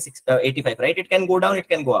will spend 85, right? It can go down, it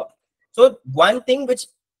can go up. So one thing which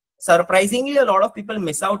surprisingly a lot of people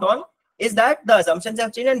miss out on is that the assumptions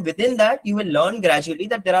have changed, and within that you will learn gradually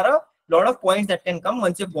that there are a lot of points that can come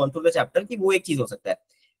once you've gone through the chapter कि वो एक चीज हो सकता है.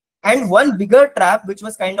 And one bigger trap which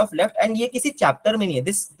was kind of left, and ये किसी chapter में नहीं है.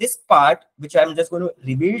 This part which I'm just going to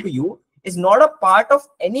reveal to you is not a part of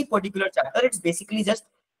any particular chapter. It's basically just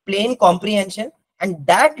plain comprehension, and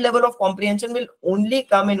that level of comprehension will only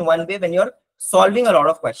come in one way when you're solving a lot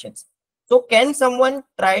of questions. So can someone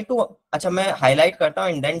try to, अच्छा मैं highlight करता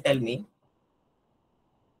हूँ and then tell me,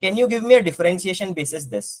 can you give me a differentiation basis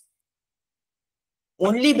this?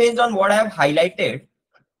 Only based on what I have highlighted,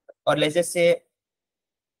 or let's just say,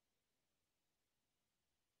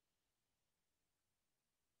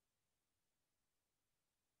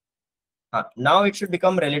 now it should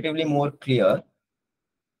become relatively more clear.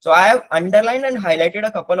 So I have underlined and highlighted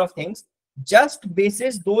a couple of things. Just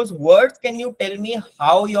basis those words, can you tell me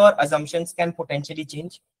how your assumptions can potentially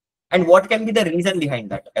change? And what can be the reason behind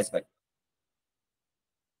that as well?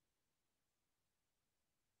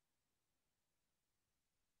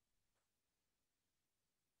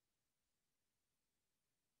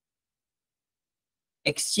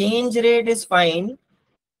 Exchange rate is fine.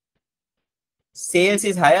 Sales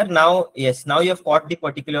is higher. Now, yes, now you have got the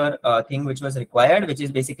particular thing which was required, which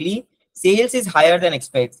is basically sales is higher than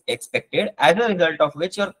expected, as a result of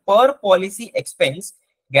which your per policy expense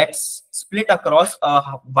gets split across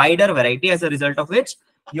a wider variety, as a result of which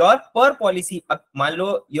your per policy, मान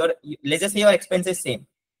लो your, let's just say your expense is same,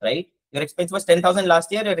 right? Your expense was 10,000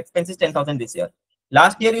 last year, your expense is 10,000 this year.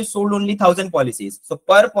 Last year you sold only 1,000 policies, so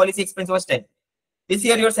per policy expense was 10. This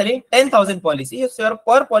year you're selling 10,000 policies, so your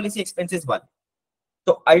per policy expense is 1.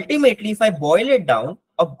 So ultimately, if I boil it down,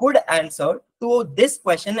 a good answer to this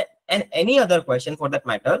question and any other question for that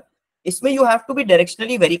matter, इसमें you have to be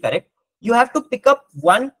directionally very correct. You have to pick up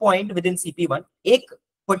one point within CP1. एक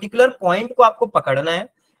particular point को आपको पकड़ना है,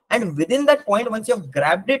 and within that point, once you have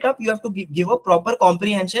grabbed it up, you have to give a proper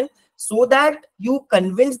comprehension so that you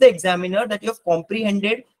convince the examiner that you have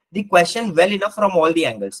comprehended the question well enough from all the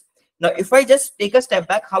angles. Now, if I just take a step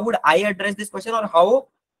back, how would I address this question, or how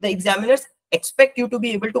the examiners expect you to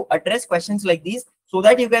be able to address questions like these so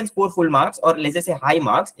that you can score full marks, or let's just say high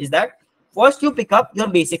marks, is that first you pick up your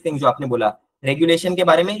basic things जो आपने बोला regulation के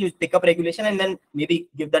बारे में, you pick up regulation and then maybe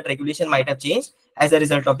give that regulation might have changed as a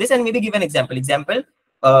result of this, and maybe give an example.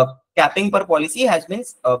 Capping per policy has been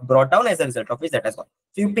brought down as a result of which that has gone.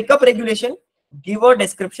 So you pick up regulation, give a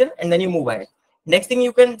description, and then you move ahead. Next thing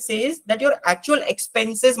you can say is that your actual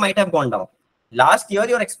expenses might have gone down. Last year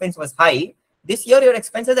your expense was high. This year your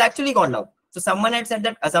expense has actually gone down. So someone had said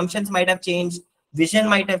that assumptions might have changed, vision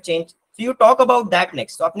might have changed. So you talk about that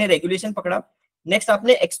next. So आपने regulation पकड़ा, next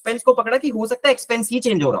आपने expense को पकड़ा कि हो सकता है expense ही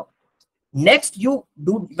change हो रहा हो. Next, you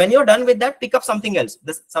do, when you're done with that, pick up something else.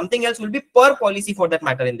 This something else will be per policy for that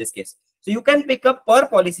matter in this case. So you can pick up per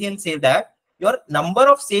policy and say that your number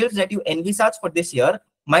of sales that you envisage for this year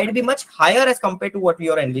might be much higher as compared to what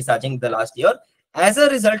you are envisaging the last year, as a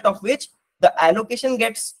result of which the allocation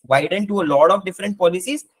gets widened to a lot of different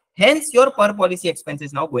policies. Hence, your per policy expense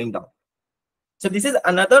is now going down. So this is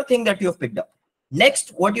another thing that you have picked up.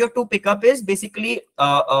 Next, what you have to pick up is basically,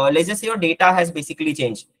 let's just say your data has basically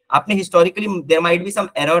changed. Apne historically, there might be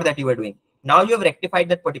some error that you were doing. Now you have rectified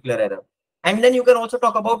that particular error. And then you can also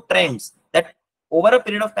talk about trends, that over a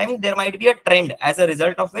period of time, there might be a trend as a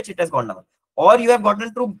result of which it has gone down. Or you have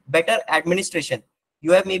gotten through better administration.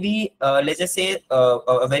 You have maybe, let's just say,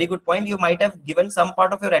 a very good point. You might have given some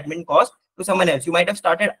part of your admin cost to someone else. You might have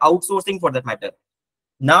started outsourcing for that matter.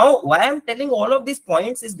 Now, why I'm telling all of these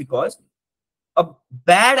points is because a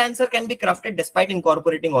bad answer can be crafted despite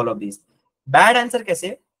incorporating all of these. Bad answer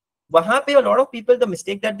कैसे? वहां पे a lot of people, the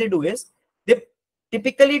mistake that they do is they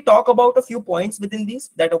typically talk about a few points within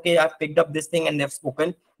these, that okay, I've picked up this thing and they've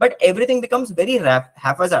spoken, but everything becomes very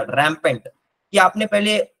haphazard, rampant. कि आपने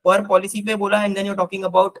पहले per policy पे बोला and then you're talking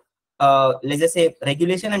about let's just say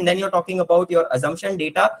regulation, and then you're talking about your assumption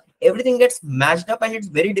data. Everything gets mashed up and it's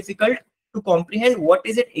very difficult to comprehend what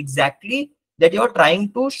is it exactly that you're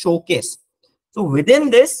trying to showcase. So within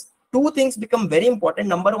this, two things become very important.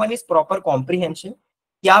 Number one is proper comprehension.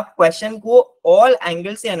 कि आप question को all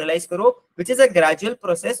angles से analyze करो, which is a gradual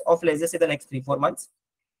process of let's just say the next 3-4 months.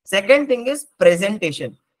 Second thing is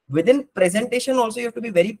presentation. Within presentation also you have to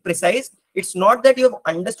be very precise. It's not that you have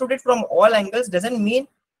understood it from all angles. Doesn't mean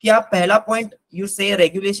कि आप पहला point you say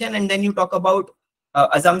regulation and then you talk about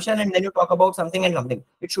assumption and then you talk about something and something.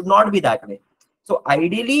 It should not be that way. So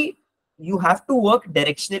ideally, you have to work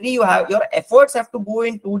directionally. You have your efforts have to go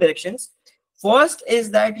in two directions. First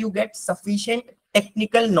is that you get sufficient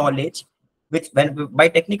technical knowledge, which when by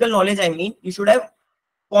technical knowledge I mean you should have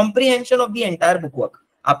comprehension of the entire book work.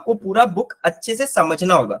 आपको पूरा book अच्छे से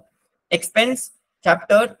समझना होगा. Expense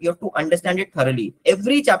chapter, you have to understand it thoroughly.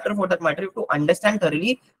 Every chapter for that matter, you have to understand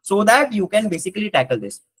thoroughly so that you can basically tackle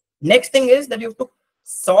this. Next thing is that you have to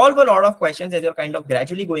solve a lot of questions as you're kind of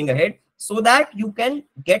gradually going ahead so that you can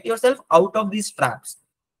get yourself out of these traps.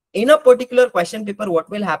 In a particular question paper, what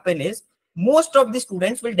will happen is most of the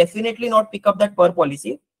students will definitely not pick up that per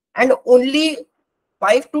policy, and only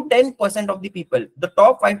 5 to 10% of the people, the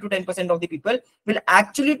top 5 to 10% of the people will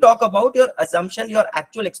actually talk about your assumption, your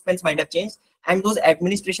actual expense might have changed, and those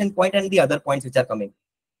administration point and the other points which are coming.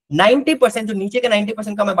 90% जो नीचे के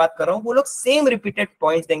 90% का मैं बात कर रहा हूँ, वो लोग सेम रिपीटेड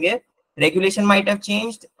पॉइंट्स देंगे. रेगुलेशन माइट हैव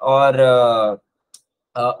चेंज्ड, और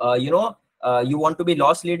you want to be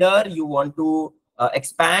loss leader, you want to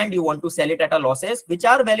expand, you want to sell it at a losses, which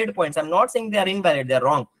are valid points. I'm not saying they are invalid, they're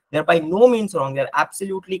wrong. They're by no means wrong, they're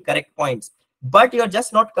absolutely correct points. But you're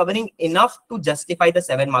just not covering enough to justify the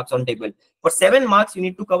 7 marks on table. For 7 marks, you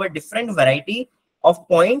need to cover different variety of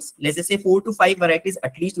points, let's just say 4 to 5 varieties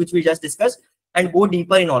at least, which we just discussed, and go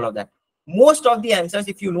deeper in all of that. Most of the answers,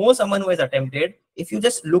 if you know someone who has attempted, if you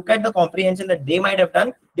just look at the comprehension that they might have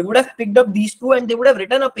done, they would have picked up these two and they would have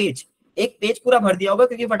written a page. एक page पूरा भर दिया होगा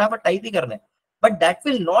क्योंकि फटाफट type ही करना है. But that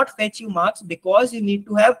will not fetch you marks because you need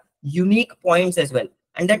to have unique points as well.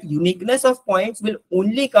 And that uniqueness of points will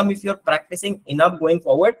only come if you're practicing enough going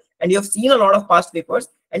forward and you have seen a lot of past papers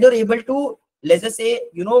and you're able to, let's just say,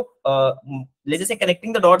 let's just say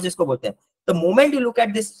connecting the dots जिसको बोलते हैं. The moment you look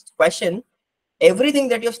at this question, everything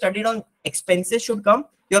that you've studied on expenses should come,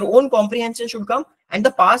 your own comprehension should come, and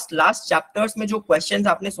the last chapters में जो questions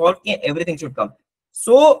आपने solve किए, everything should come.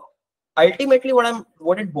 So ultimately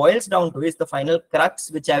what it boils down to is the final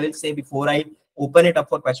crux, which I will say before I open it up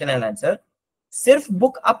for question and answer. सिर्फ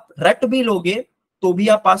book आप रट भी लोगे तो भी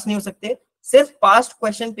आप पास नहीं हो सकते, सिर्फ पास्ट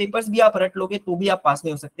क्वेश्चन पेपर्स भी आप रट लोगे तो भी आप पास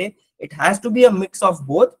नहीं हो सकते. It has to be a mix of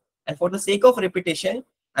both, and for the sake of repetition,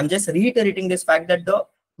 I'm just reiterating this fact that the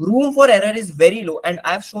room for error is very low, and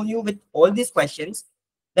I've shown you with all these questions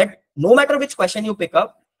that no matter which question you pick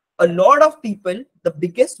up, a lot of people, the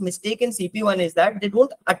biggest mistake in CP1 is that they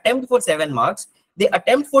don't attempt for 7 marks, they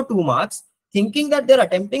attempt for 2 marks, thinking that they're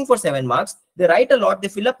attempting for 7 marks. They write a lot, they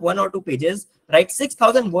fill up 1 or 2 pages, write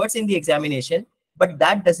 6,000 words in the examination, but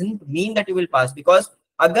that doesn't mean that you will pass, because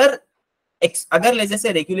अगर let's just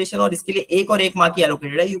say regulation और इसके लिए 1 और 1 mark ही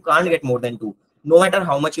allocated है, you can't get more than 2, no matter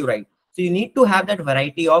how much you write. So you need to have that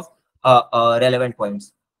variety of relevant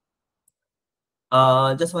points.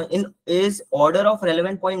 Just one in, is order of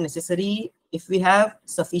relevant point necessary if we have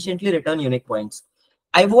sufficiently written unique points?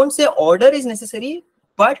 I won't say order is necessary,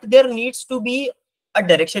 but there needs to be a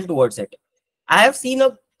direction towards it. I have seen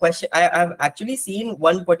a question, I have actually seen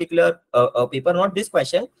one particular paper, not this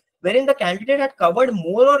question, wherein the candidate had covered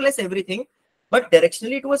more or less everything, but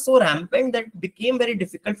directionally it was so rampant that it became very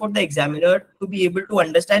difficult for the examiner to be able to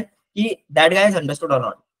understand if that guy has understood or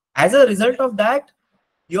not. As a result of that,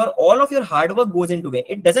 all of your hard work goes into it.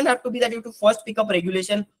 It doesn't have to be that you have to first pick up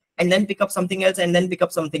regulation and then pick up something else and then pick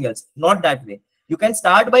up something else. Not that way. You can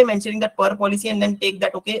start by mentioning that per policy and then take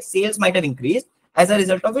that, okay, sales might have increased, as a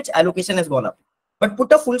result of which allocation has gone up. But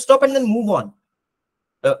put a full stop and then move on.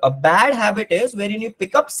 A bad habit is wherein you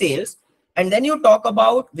pick up sales and then you talk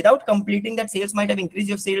about, without completing that sales might have increased,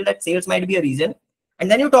 you've said that sales might be a reason. And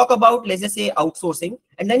then you talk about, let's just say, outsourcing,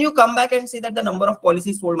 and then you come back and say that the number of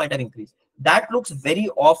policies sold might have increased. That looks very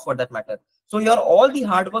off for that matter. So all the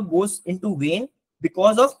hard work goes into vain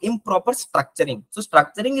because of improper structuring. So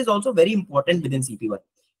structuring is also very important within CP1.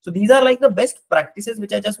 So these are like the best practices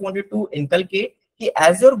which I just wanted to inculcate.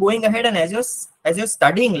 As you're going ahead and as you're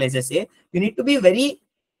studying, let's just say, you need to be very,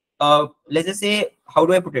 let's just say, how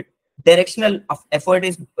do I put it? Directional effort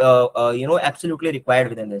is absolutely required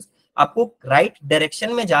within this. आपको right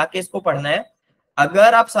direction में जाके इसको पढ़ना है.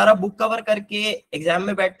 अगर आप सारा book cover करके एग्जाम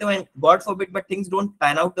में बैठते हो and God forbid but things don't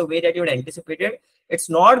pan out the way that you had anticipated, it's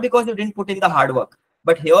not because you didn't put in the hard work,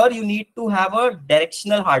 but here you need to have a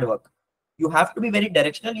directional hard work. You have to be very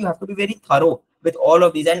directional, you have to be very thorough with all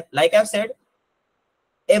of these. And like I've said,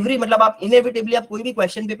 मतलब आप inevitably आप कोई भी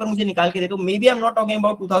question paper मुझे निकाल के दे दो, maybe I'm not talking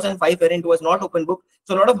about 2005 wherein it was not open book,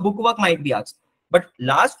 so a lot of book work might be asked, but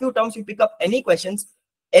last few terms you pick up any questions,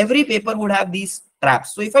 every paper would have these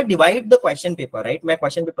traps. So if I divide the question paper, right, मैं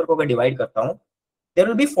question paper को अगर divide करता हूँ, there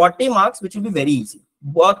will be 40 marks which will be very easy,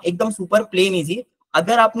 बहुत एकदम super plain easy.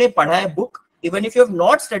 अगर आपने पढ़ा है book, even if you have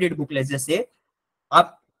not studied book, let's just say,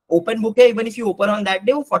 आप open book है, even if you open on that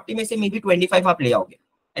day, वो 40 में से maybe 25 आप ले आओगे.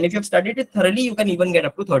 And if you have studied it thoroughly, you can even get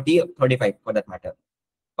up to 30, 35 for that matter,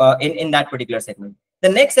 in that particular segment. The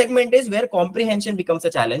next segment is where comprehension becomes a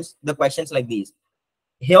challenge. The questions like these.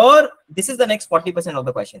 Here, this is the next 40% of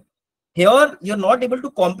the question. Here, you're not able to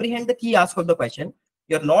comprehend the key ask of the question.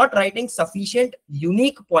 You're not writing sufficient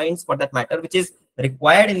unique points for that matter, which is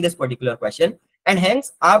required in this particular question. And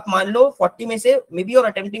hence, आप मान लो 40 में से maybe you're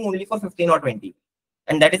attempting only for 15 or 20.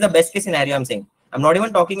 And that is the best case scenario I'm saying. I'm not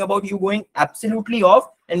even talking about you going absolutely off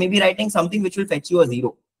and maybe writing something which will fetch you a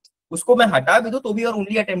zero. उसको मैं हटा भी दूं तो भी you're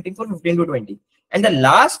only attempting for 15 to 20. And the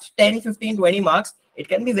last 10, 15, 20 marks, it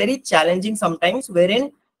can be very challenging sometimes,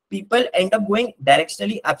 wherein people end up going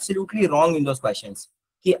directionally absolutely wrong in those questions.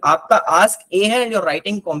 कि आपका ask A है and you're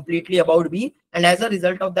writing completely about B, and as a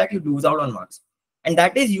result of that you lose out on marks. And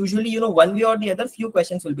that is usually, you know, one way or the other, few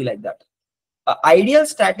questions will be like that. Ideal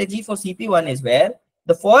strategy for CP1 is where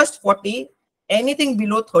the first 40, anything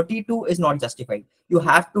below 32 is not justified. You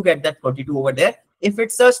have to get that 32 over there. If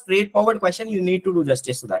it's a straightforward question, you need to do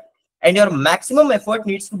justice to that. And your maximum effort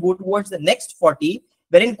needs to go towards the next 40,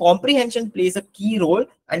 wherein comprehension plays a key role.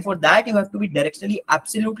 And for that, you have to be directionally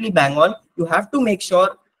absolutely bang on. You have to make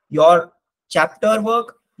sure your chapter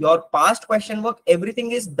work, your past question work,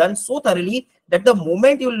 everything is done so thoroughly that the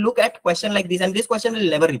moment you look at question like this, and this question will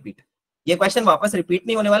never repeat. ये question वापस repeat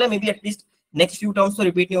नहीं होने वाला है, may be at least next few terms तो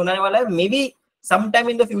repeat नहीं होने वाला है, may be sometime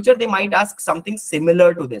in the future they might ask something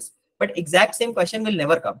similar to this, but exact same question will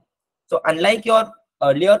never come. So unlike your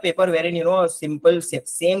earlier paper wherein, you know, a simple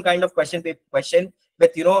same kind of question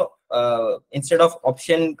with, you know, instead of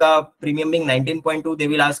option ka premium being 19.2, they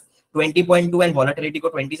will ask 20.2 and volatility ko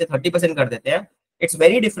 20 से 30% कर देते हैं. It's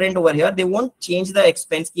very different over here. They won't change the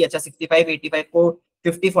expense की अच्छा 65 85 को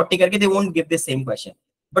 50 40 करके they won't give the same question.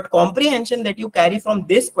 But comprehension that you carry from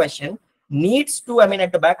this question needs to, I mean,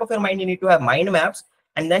 at the back of your mind, you need to have mind maps,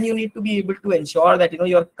 and then you need to be able to ensure that, you know,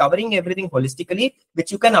 you're covering everything holistically,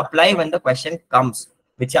 which you can apply when the question comes,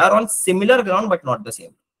 which are on similar ground, but not the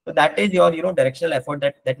same. So that is your, you know, directional effort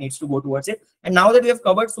that needs to go towards it. And now that we have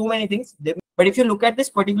covered so many things, but if you look at this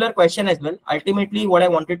particular question as well, ultimately what I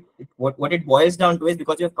wanted, what it boils down to is,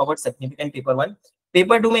 because you have covered significant paper 1,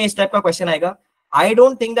 paper 2 में इस type का question आएगा. I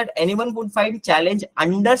don't think that anyone would find challenge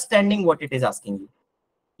understanding what it is asking you.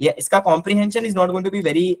 Yeah, iska comprehension is not going to be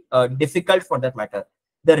very difficult for that matter.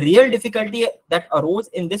 The real difficulty that arose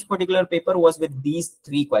in this particular paper was with these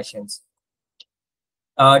 3 questions.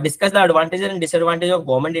 Discuss the advantages and disadvantages of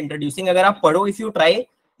government introducing. Agar aap padho, if you try,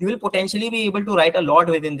 you will potentially be able to write a lot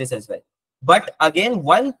within this as well. But again,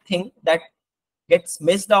 one thing that gets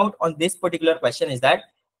missed out on this particular question is that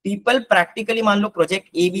people practically, मान लो project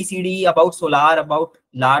ABCD about solar, about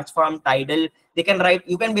large farm, tidal, they can write,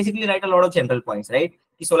 you can basically write a lot of general points, right?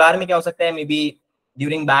 कि solar में क्या हो सकता है, maybe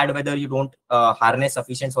during bad weather you don't harness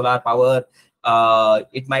sufficient solar power.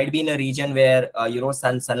 It might be in a region where you know,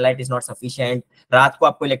 sunlight is not sufficient. रात को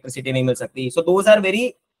आपको electricity नहीं मिल सकती. So those are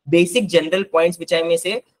very basic general points which I may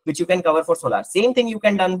say, which you can cover for solar. Same thing you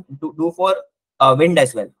can do for wind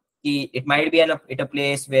as well. It might be at a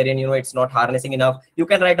place wherein, you know, it's not harnessing enough. You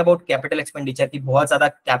can write about capital expenditure कि बहुत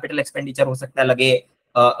ज़्यादा capital expenditure हो सकता है लगे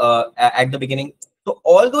at the beginning. So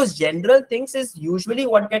all those general things is usually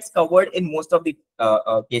what gets covered in most of the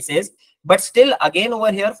cases. But still, again,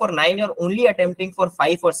 over here for 9, you're only attempting for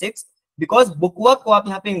 5 or 6 because bookwork को आप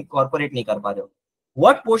यहाँ पे incorporate नहीं कर पा रहे हो.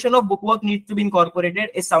 What portion of bookwork needs to be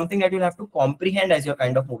incorporated is something that you'll have to comprehend as you're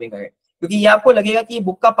kind of moving ahead. क्योंकि ये आपको लगेगा कि ये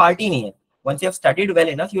book का part ही नहीं है. Once you have studied well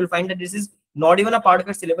enough, you will find that this is not even a part of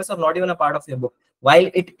your syllabus or not even a part of your book.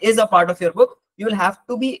 While it is a part of your book, you will have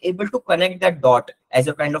to be able to connect that dot as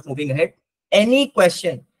you're kind of moving ahead. Any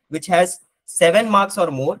question which has 7 marks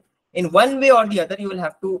or more, in one way or the other, you will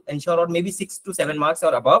have to ensure, or maybe 6 to 7 marks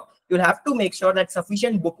or above, you'll have to make sure that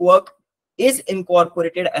sufficient bookwork is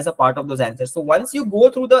incorporated as a part of those answers. So once you go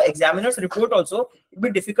through the examiner's report also, it will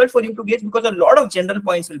be difficult for you to gauge because a lot of general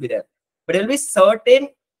points will be there. But there will be certain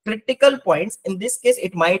critical points. In this case,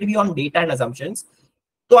 it might be on data and assumptions.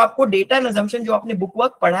 So आपको data and assumption जो आपने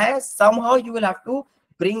bookwork पढ़ा है, somehow you will have to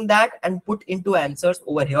bring that and put into answers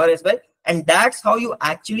over here as well. And that's how you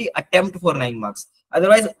actually attempt for 9 marks.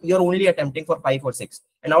 Otherwise, you're only attempting for 5 or 6.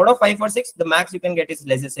 And out of 5 or 6, the max you can get is,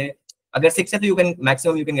 let's just say, agar 6 hai, to you can,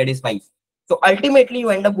 maximum you can get is 5. So ultimately,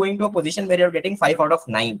 you end up going to a position where you're getting 5 out of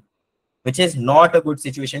 9, which is not a good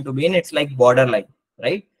situation to be in. It's like borderline,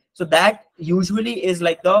 right? So that usually is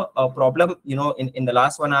like the problem, you know, in the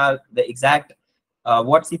last 1 hour, the exact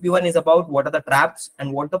what CP1 is about, what are the traps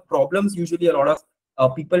and what the problems usually a lot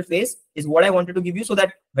of people face is what I wanted to give you, so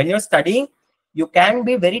that when you're studying, you can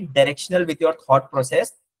be very directional with your thought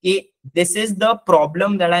process. This is the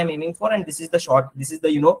problem that I'm aiming for, and this is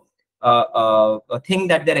the, you know, a thing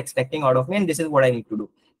that they're expecting out of me, and this is what I need to do.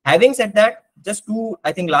 Having said that, just 2,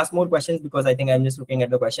 I think, last more questions, because I think I'm just looking at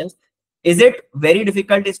the questions. Is it very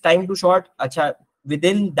difficult? Is time too short? Acha,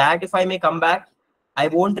 within that, if I may come back, I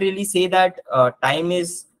won't really say that time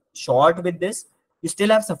is short with this. you still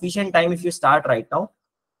have sufficient time if you start right now.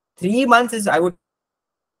 3 months is, I would say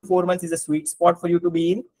 3 to 4 months is a sweet spot for you to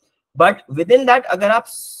be in. But within that, agar aap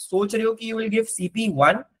soch rahe ho ki you will give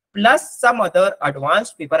CP1 plus some other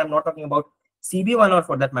advanced paper, I'm not talking about CB1 or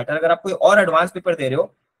for that matter, agar aap koi aur advanced paper de rahe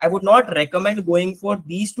ho, I would not recommend going for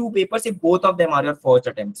these two papers if both of them are your first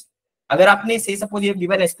attempts. अगर आपने say suppose you have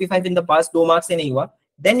given SP5 in the past 2 marks से नहीं हुआ,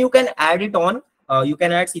 then you can add it on. You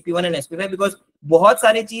can add CP1 and SP5 because बहुत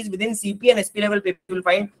सारे चीज within CP and SP level paper you will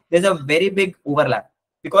find there's a very big overlap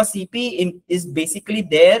because is basically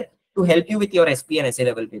there to help you with your SP and SA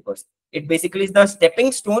level papers. It basically is the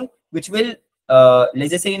stepping stone which will let's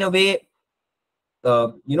just say in a way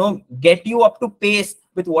get you up to pace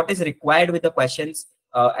with what is required with the questions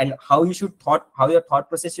and how your thought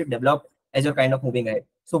process should develop as you're kind of moving ahead.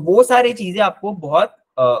 So वो सारी चीजें आपको बहुत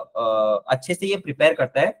अच्छे से ये prepare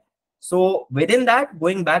करता है. So within that,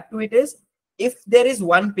 going back to it is, if there is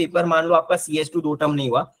one paper, मान लो आपका CS2 दो term नहीं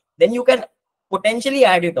हुआ, then you can potentially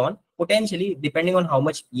add it on, potentially depending on how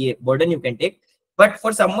much ये burden you can take. But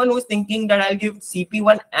for someone who's thinking that I'll give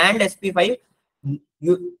CP1 and SP5,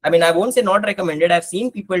 I mean, I won't say not recommended. I've seen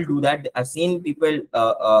people do that. I've seen people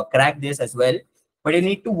crack this as well. But you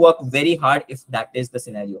need to work very hard if that is the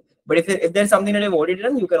scenario. But if there's something that I've already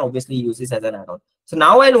done, you can obviously use this as an add-on. So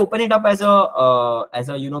now I'll open it up as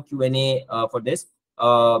a Q&A for this.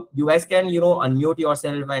 You guys can unmute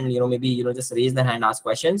yourself and maybe just raise the hand, ask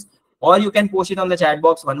questions, or you can post it on the chat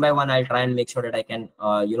box one by one. I'll try and make sure that I can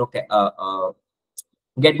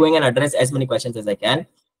get going and address as many questions as I can.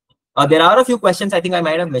 There are a few questions I think I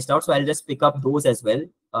might have missed out, so I'll just pick up those as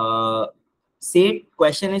well. Say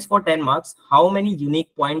question is for 10 marks. How many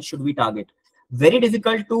unique points should we target? Very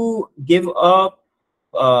difficult to give a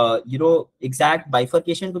exact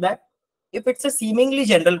bifurcation to that. If it's a seemingly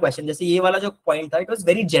general question, जैसे ये वाला जो point था, it was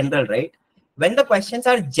very general, right? When the questions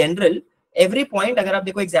are general, every point अगर आप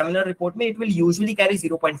देखो examiner report में, it will usually carry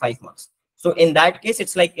 0.5 marks. So in that case,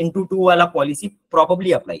 it's like into 2 वाला policy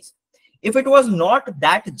probably applies. If it was not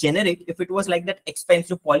that generic, if it was like that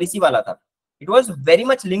expensive policy wala tha, it was very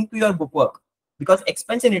much linked to your bookwork because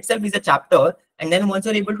expense in itself is a chapter. And then once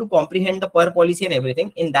you're able to comprehend the per policy and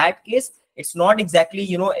everything, in that case, it's not exactly,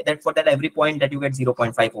 that for that every point that you get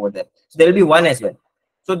 0.5 over there. So there will be one as well.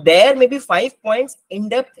 So there maybe 5 points in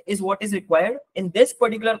depth is what is required. In this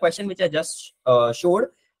particular question, which I just showed,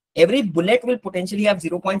 every bullet will potentially have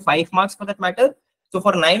 0.5 marks for that matter. So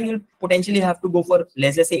for 9, you'll potentially have to go for,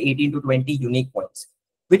 let's just say 18 to 20 unique points,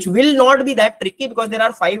 which will not be that tricky because there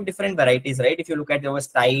are 5 different varieties, right? If you look at there was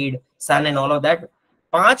tide, sun and all of that,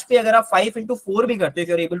 5 pe agar aap 5 into 4 bhi karte, if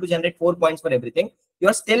you're able to generate 4 points for everything,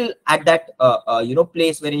 you're still at that,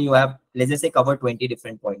 place wherein you have, let's just say cover 20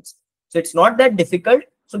 different points. So it's not that difficult.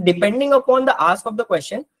 So depending upon the ask of the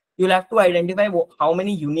question, you'll have to identify how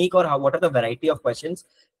many unique or what are the variety of questions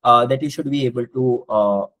that you should be able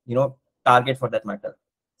to, target for that matter.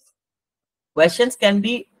 Questions can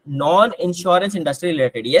be non-insurance industry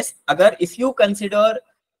related. Yes, agar if you consider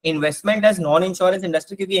investment as non-insurance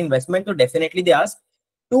industry, because investment to definitely they ask.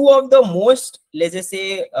 2 of the most, let's just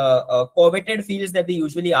say, coveted fields that they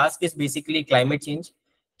usually ask is basically climate change.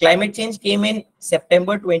 Climate change came in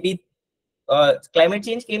September 20. Climate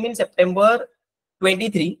change came in September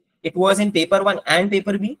 23. It was in paper 1 and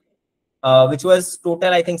paper B. Which was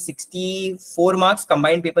total, I think, 64 marks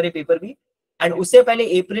combined paper A, paper B. And usse pehle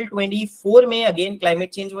April 24 May again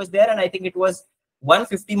climate change was there, and I think it was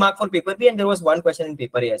 150 mark for paper B, and there was one question in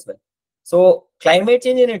paper A as well. So climate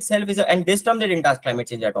change in itself is, and this term they didn't ask climate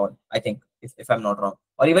change at all, I think, if I'm not wrong,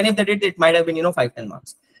 or even if they did, it might have been 5-10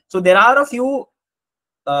 marks. So there are a few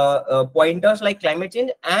pointers like climate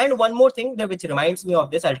change, and one more thing that which reminds me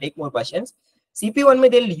of this. I'll take more questions. CP1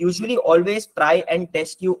 mein they'll usually always try and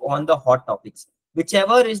test you on the hot topics.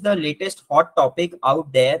 Whichever is the latest hot topic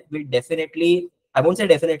out there will definitely, I won't say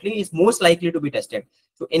definitely, is most likely to be tested.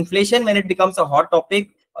 So inflation, when it becomes a hot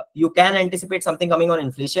topic, you can anticipate something coming on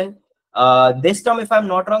inflation. This term, if I'm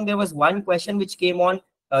not wrong, there was one question which came on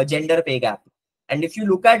gender pay gap. And if you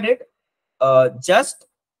look at it, just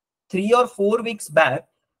 3 or 4 weeks back,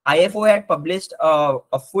 IFO had published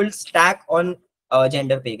a full stack on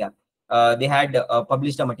gender pay gap. They had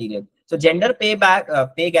published a material. So gender pay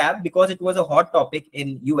gap, because it was a hot topic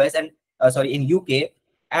in US and in UK,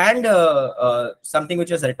 and something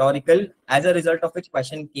which was rhetorical, as a result of which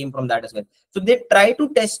question came from that as well. So they try to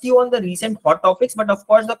test you on the recent hot topics, but of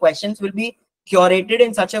course the questions will be curated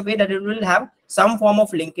in such a way that it will have some form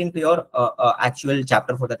of link into your actual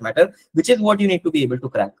chapter for that matter, which is what you need to be able to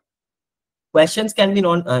crack. Questions can be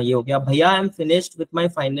ye ho gaya, bhaiya, I'm finished with my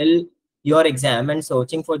final year exam and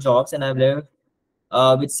searching for jobs, and I've left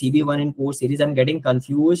with CB1 in core series. I'm getting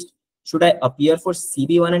confused Should I appear for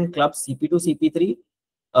CP1 and club CP2,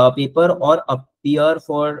 CP3 paper, or appear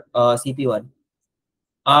for CP1?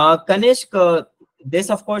 Kanishk, this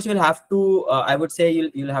of course you'll have to. I would say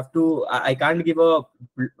you'll have to. I can't give a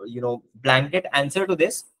blanket answer to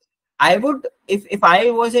this. I would, if I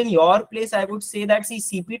was in your place, I would say that, see,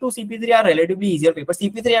 CP2, CP3 are relatively easier papers.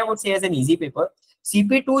 CP3 I would say as an easy paper.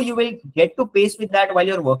 CP2 you will get to pace with that while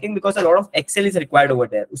you're working, because a lot of Excel is required over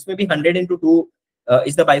there. Usme bhi 100 into 2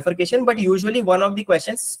 is the bifurcation, but usually one of the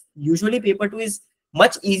questions, usually paper 2 is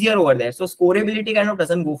much easier over there. So scoreability kind of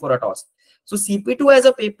doesn't go for a toss. So CP2 as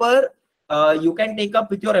a paper, you can take up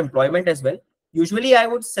with your employment as well. Usually I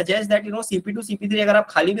would suggest that, CP2, CP3 agar aap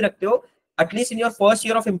khali bhi rakhte ho, at least in your first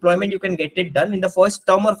year of employment, you can get it done. In the first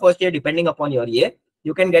term or first year, depending upon your year,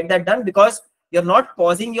 you can get that done, because you're not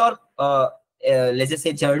pausing your, let's just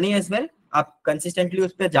say, journey as well. Aap consistently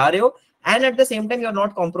us pe ja rahe ho, and at the same time, you're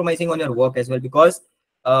not compromising on your work as well, because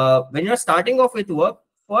when you're starting off with work,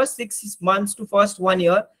 first 6 months to first 1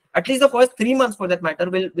 year, at least the first 3 months for that matter,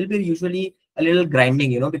 will be usually a little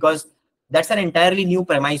grinding, because that's an entirely new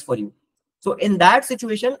premise for you. So in that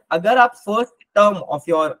situation, agar aap first term of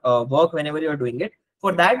your work, whenever you're doing it,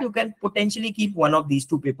 for that you can potentially keep one of these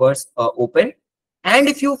two papers open. And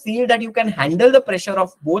if you feel that you can handle the pressure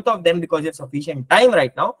of both of them because you have sufficient time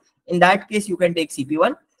right now, in that case you can take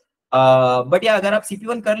CP1. But yeah, agar aap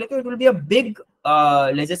CP1 kar lete, it will be a big,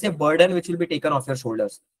 let's just say, burden which will be taken off your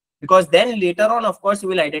shoulders. Because then later on, of course, you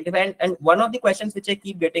will identify. And one of the questions which I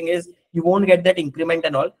keep getting is, you won't get that increment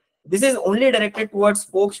and all. This is only directed towards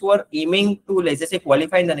folks who are aiming to, let's just say,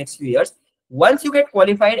 qualify in the next few years. Once you get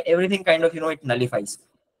qualified, everything kind of, it nullifies.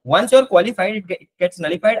 Once you're qualified, it gets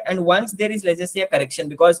nullified. And once there is, let's just say, a correction,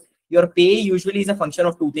 because your pay usually is a function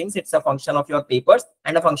of two things. It's a function of your papers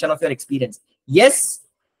and a function of your experience. Yes,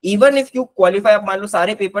 even if you qualify, मान लो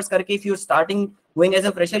सारे papers करके, if you're starting going as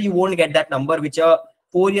a fresher, you won't get that number which a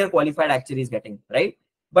 4-year qualified actuary is getting, right?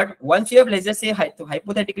 But once you have, let's just say,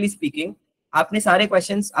 hypothetically speaking, आपने सारे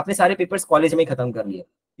questions, आपने सारे papers college में खत्म कर लिए,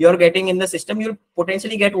 you're getting in the system, you'll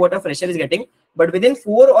potentially get what a fresher is getting. But within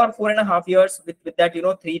 4 or 4.5 years, with that,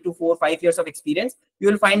 3 to 4, 5 years of experience, you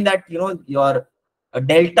will find that, your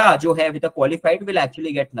delta जो है with a qualified will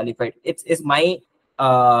actually get nullified. It's my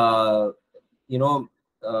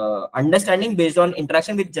understanding based on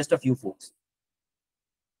interaction with just a few folks.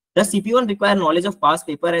 Does CP1 require knowledge of past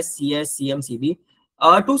paper as CS, CM, CB?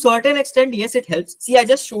 To a certain extent, yes, it helps. See, I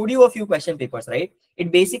just showed you a few question papers, right?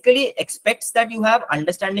 It basically expects that you have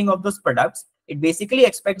understanding of those products. It basically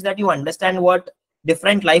expects that you understand what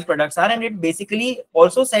different life products are. And it basically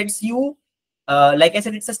also sets you, like I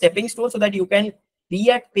said, it's a stepping stone so that you can be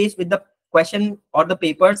at pace with the question or the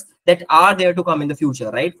papers that are there to come in the future,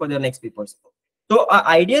 right? For the next papers. So an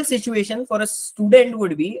ideal situation for a student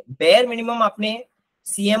would be bare minimum apne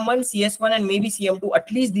CM1, CS1, and maybe CM2,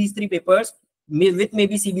 at least these three papers, with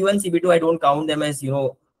maybe CB1, CB2. I don't count them as,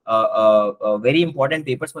 very important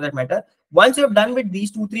papers for that matter. Once you have done with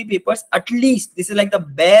these 2-3 papers, at least this is like the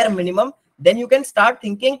bare minimum, then you can start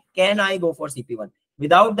thinking, can I go for CP1?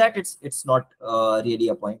 Without that, it's not really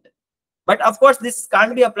a point. But of course, this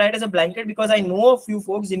can't be applied as a blanket, because I know a few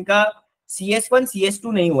folks जिनका CS1,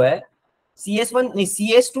 CS2 नहीं हुआ है, CS1 नहीं,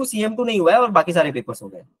 CS2, CM2 नहीं हुआ है, और बाकी सारे papers हो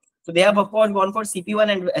गए. So they have of course gone for CP1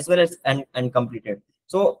 and as well as and completed.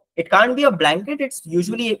 So it can't be a blanket. It's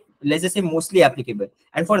usually, let's just say, mostly applicable.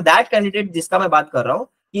 And for that candidate, जिसका मैं बात कर रहा हूँ,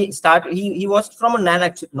 he was from a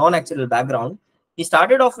non-actuarial background. He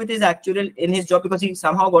started off with his actuarial in his job because he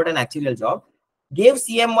somehow got an actuarial job. Gave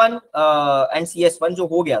CM1 and CS1 जो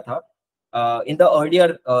हो गया था in the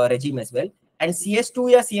earlier regime as well. And CS2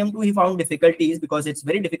 or CM2 he found difficulties because it's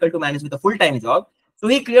very difficult to manage with a full-time job. So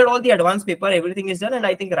he cleared all the advanced paper, everything is done, and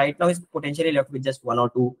I think right now he's potentially left with just 1 or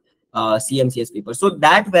 2 CMCS papers. So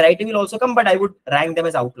that variety will also come, but I would rank them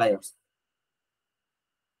as outliers.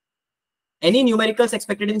 Any numericals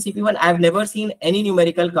expected in CP1? I've never seen any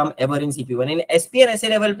numerical come ever in CP1. In SP and SA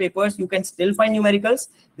level papers, you can still find numericals.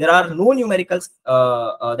 There are no numericals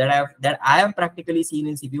that I have practically seen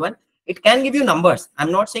in CP1. It can give you numbers.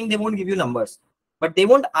 I'm not saying they won't give you numbers, but they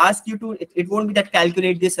won't ask you to, it won't be that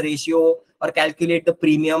calculate this ratio or calculate the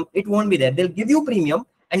premium. It won't be there. They'll give you premium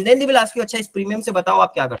and then they will ask you, अच्छा इस premium से बताओ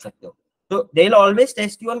आप क्या कर सकते हो. So they'll always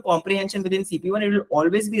test you on comprehension within CP1. It will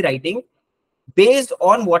always be writing based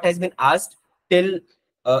on what has been asked till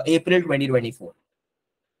April 2024.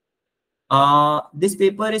 This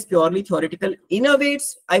paper is purely theoretical. In a way,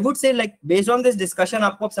 I would say, like, based on this discussion,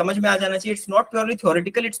 आपको अब समझ में आ जाना चाहिए, it's not purely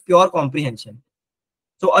theoretical, it's pure comprehension.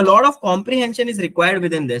 So a lot of comprehension is required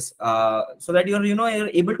within this, so that you're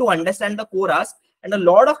able to understand the core ask, and a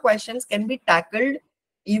lot of questions can be tackled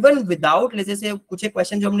even without, let's just say, कुछ एक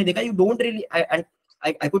question जो हमने देखा, you don't really,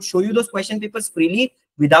 I could show you those question papers freely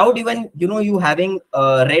without even, you having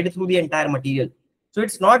read through the entire material. So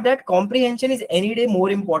it's not that comprehension is any day more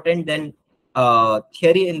important than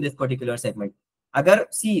theory in this particular segment. Agar,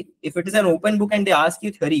 see, if it is an open book and they ask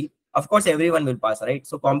you theory, of course everyone will pass, right?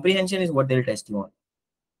 So comprehension is what they'll test you on.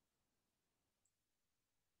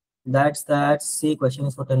 That's that. See, question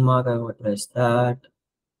is for 10 mark. I will address that.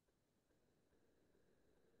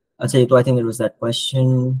 So I think it was that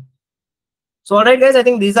question. So all right, guys, I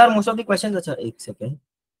think these are most of the questions. Achha, एक second.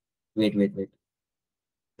 Wait.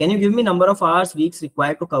 Can you give me number of hours, weeks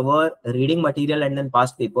required to cover reading material and then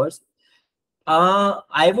past papers?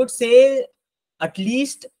 I would say at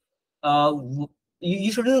least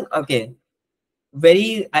you shouldn't. Okay,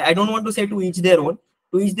 very. I don't want to say to each their own.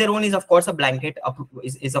 To each their own is of course a blanket.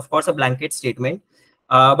 Is of course a blanket statement.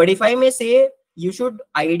 But if I may say, you should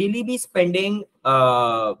ideally be spending.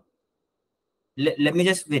 Let me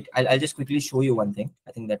just wait. I'll just quickly show you one thing.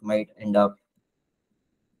 I think that might end up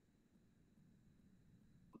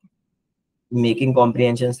making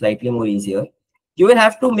comprehension slightly more easier. You will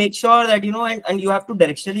have to make sure that and you have to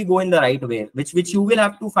directionally go in the right way, which you will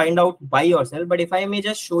have to find out by yourself. But if I may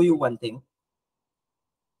just show you one thing.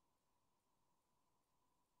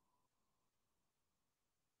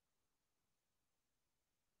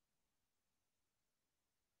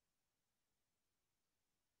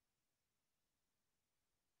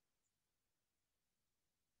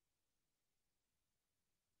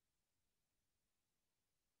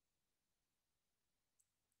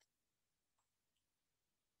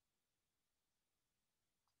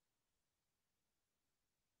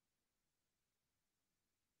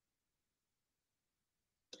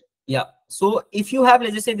 Yeah. So if you have,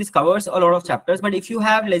 let's just say, this covers a lot of chapters, but if you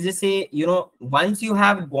have, let's just say, once you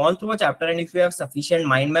have gone through a chapter and if you have sufficient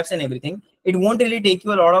mind maps and everything, it won't really take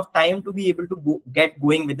you a lot of time to be able to get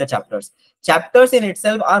going with the chapters. Chapters in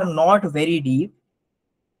itself are not very deep.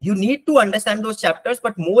 You need to understand those chapters,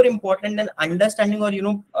 but more important than understanding, or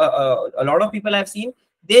a lot of people I've seen,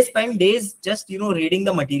 they spend days just reading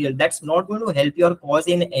the material. That's not going to help your cause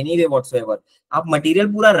in any way whatsoever. आप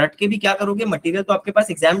material पूरा रट के भी क्या करोगे? Material तो आपके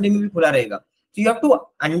पास exam day में भी खुला रहेगा. So you have to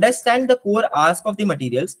understand the core ask of the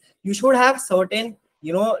materials. You should have certain,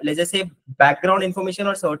 let's just say, background information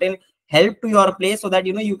or certain help to your place, so that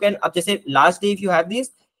you can, just say, last day if you have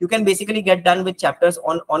these, you can basically get done with chapters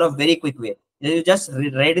on a very quick way. You just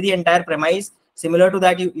read the entire premise. Similar to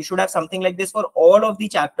that, you should have something like this for all of the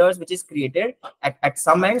chapters which is created at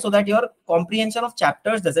some end, so that your comprehension of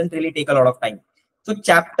chapters doesn't really take a lot of time. So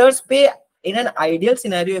chapters pay, in an ideal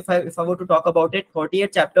scenario, if I were to talk about it,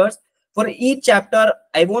 38 chapters. For each chapter,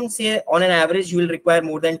 I won't say on an average you will require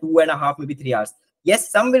more than 2.5, maybe 3 hours. Yes,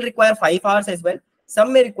 some will require 5 hours as well.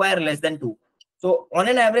 Some may require less than 2. So on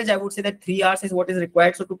an average, I would say that 3 hours is what is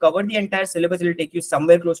required. So to cover the entire syllabus, it will take you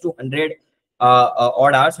somewhere close to 100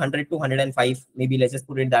 odd hours, 100 to 105, maybe, let's just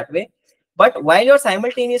put it that way. But while you're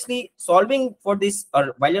simultaneously solving for this,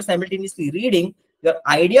 or while you're simultaneously reading, your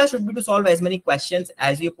idea should be to solve as many questions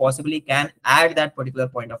as you possibly can at that particular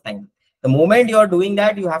point of time. The moment you're doing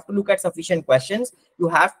that, you have to look at sufficient questions. You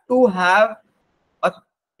have to have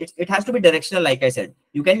it has to be directional, like I said.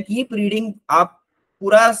 You can keep reading up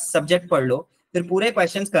pura subject पढ़ लो, फिर पूरे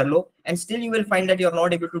questions कर लो, and still you will find that you're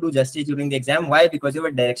not able to do justice during the exam. Why? Because you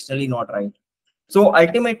were directionally not right. So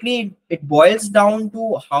ultimately, it boils down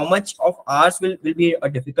to how much of ours will be a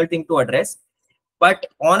difficult thing to address. But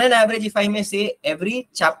on an average, if I may say, every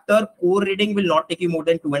chapter core reading will not take you more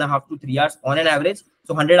than 2.5 to 3 hours on an average.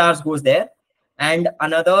 So 100 hours goes there, and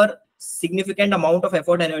another significant amount of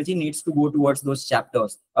effort and energy needs to go towards those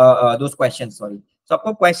chapters, those questions. Sorry. So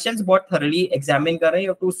आपको questions बहुत thoroughly examine कर रहे हैं. You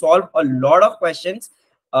have to solve a lot of questions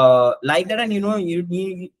like that, and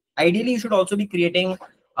you ideally you should also be creating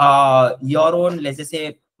your own, let's just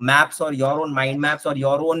say, maps, or your own mind maps, or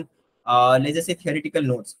your own let's just say theoretical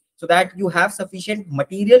notes, so that you have sufficient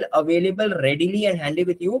material available readily and handy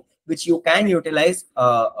with you, which you can utilize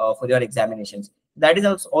for your examinations. That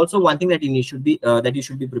is also one thing that you should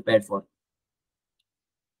be prepared for.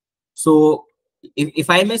 So if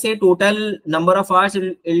I may say, total number of hours,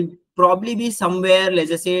 it'll probably be somewhere, let's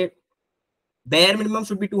just say, bare minimum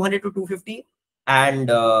should be 200 to 250, and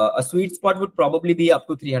a sweet spot would probably be up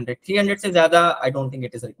to 300. 300 se zyada, I don't think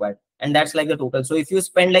it is required, and that's like the total. So if you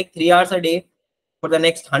spend like 3 hours a day for the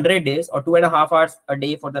next 100 days, or 2.5 hours a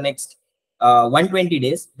day for the next 120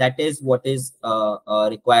 days, that is what is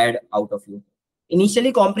required out of you.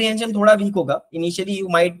 Initially, comprehension thoda weak hoga. Initially, you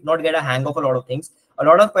might not get a hang of a lot of things. a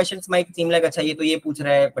lot of questions might seem like acha ye to ye pooch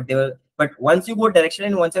raha hai, but once you go direction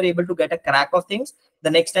and once you're able to get a crack of things, the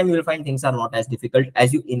next time you will find things are not as difficult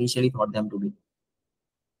as you initially thought them to be.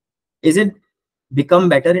 Is it become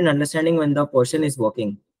better in understanding when the person is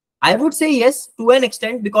working? I would say yes, to an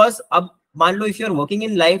extent, because मान लो if you're working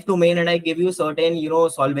in life domain and I give you certain,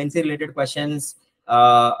 solvency related questions,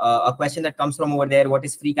 a question that comes from over there, what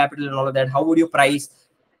is free capital and all of that, how would you price,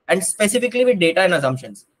 and specifically with data and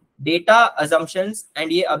assumptions. Data assumptions,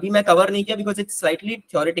 and ये अभी मैं cover नहीं किया because it's slightly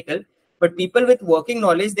theoretical, but people with working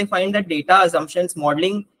knowledge, they find that data assumptions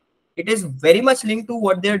modeling, it is very much linked to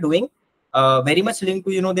what they're doing, very much linked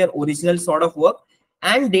to their original sort of work.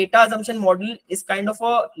 And data assumption model is kind of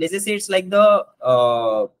a, let's just say it's like the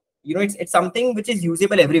it's something which is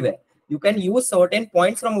usable everywhere. You can use certain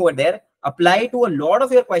points from over there, apply to a lot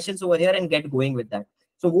of your questions over here and get going with that.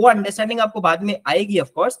 So वो understanding आपको बाद में आएगी,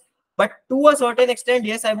 of course, but to a certain extent,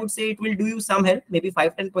 yes, I would say it will do you some help, maybe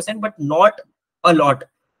 5-10%, but not a lot.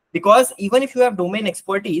 Because even if you have domain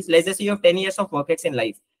expertise, let's just say you have 10 years of work ex in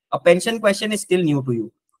life, a pension question is still new to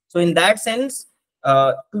you. So in that sense,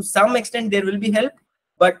 to some extent, there will be help,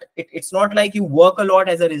 but it's not like you work a lot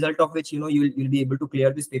as a result of which you'll be able to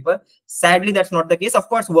clear this paper. Sadly, that's not the case. Of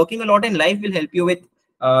course, working a lot in life will help you with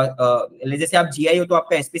let's say आप GI हो तो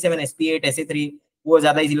आपका SP7, SP8, SA3 वो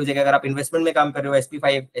ज्यादा easy हो जाएगा. अगर आप इन्वेस्टमेंट में काम कर रहे हो,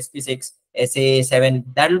 SP5, SP6, SA7,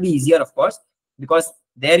 that will be easier, of course, because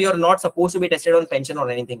there you're not supposed to be tested on pension or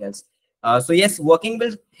anything else. So yes, working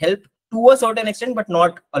will help to a certain extent, but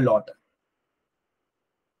not a lot.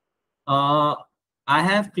 I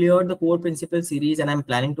have cleared the core principle series and I'm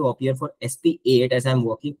planning to appear for SP8 as I'm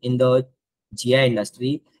working in the GI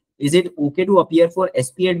industry. Is it okay to appear for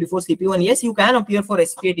SP8 before CP1? Yes, you can appear for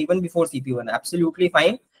SP8 even before CP1. Absolutely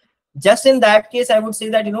fine. Just in that case, I would say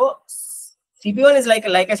that, CP1 is like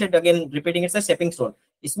I said, again, repeating, it's a stepping stone.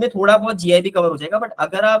 इसमें थोड़ा बहुत GI भी cover हो जाएगा, but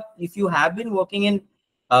अगर आप, if you have been working in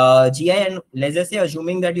GI and let's just say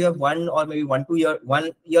assuming that you have 1 or maybe 1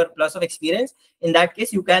 year plus of experience, in that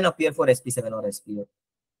case you can appear for SP7 or SP8.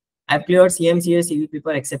 I've cleared CMCA CV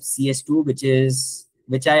paper except CS2,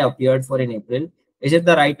 which I appeared for in April. Is it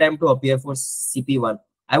the right time to appear for CP1?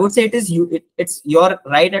 I would say it is it's you're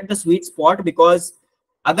right at the sweet spot, because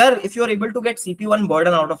if you're able to get CP1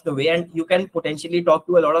 burden out of the way and you can potentially talk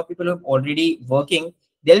to a lot of people who are already working,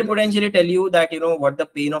 they'll potentially tell you that what the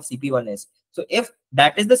pain of CP1 is. So if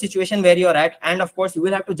that is the situation where you're at, and of course you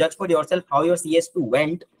will have to judge for yourself how your CS2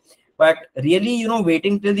 went, but really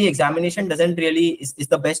waiting till the examination doesn't really is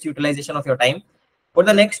the best utilization of your time. For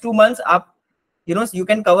the next 2 months up, you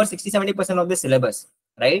can cover 60-70% of the syllabus,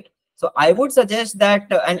 right? So I would suggest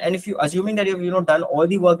that and if you assuming that you've done all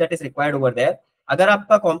the work that is required over there, अगर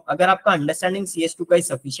आपका understanding CS2 का is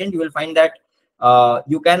sufficient, you will find that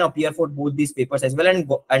you can appear for both these papers as well.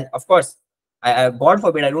 And of course, God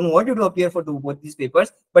forbid, I don't want you to appear for both these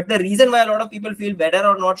papers, but the reason why a lot of people feel better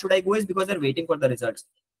or not should I go is because they're waiting for the results.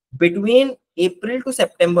 Between April to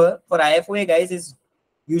September for IFOA guys is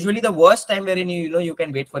usually the worst time wherein you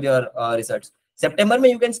can wait for your results. September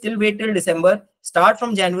you can still wait till December, start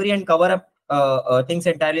from January and cover up things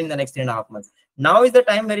entirely in the next 3.5 months. Now is the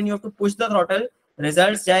time wherein you have to push the throttle.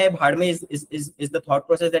 Results jaye bhad mein is the thought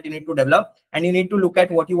process that you need to develop, and you need to look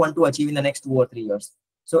at what you want to achieve in the next 2 or 3 years.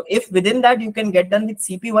 So if within that you can get done with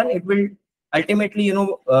CP1, it will ultimately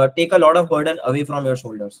take a lot of burden away from your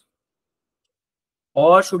shoulders.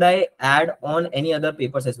 Or should I add on any other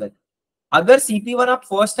papers as well? अगर CP1 आप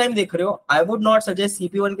first time देख रहे हो, I would not suggest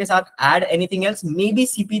CP1 के साथ add anything else. Maybe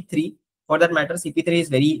CP3 for that matter. CP3 is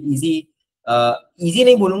very easy. Easy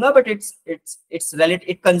नहीं बोलूँगा, but it's relative.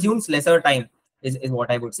 It consumes lesser time is what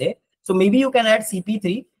I would say. So maybe you can add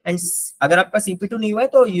CP3, and अगर आपका CP2 नहीं हुआ है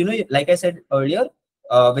तो like I said earlier,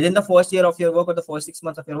 within the first year of your work or the first 6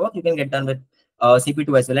 months of your work, you can get done with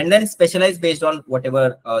CP2 as well, and then specialize based on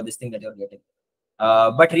whatever this thing that you're getting.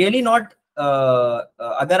 But really not.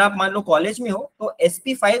 अगर आप मान लो college में हो तो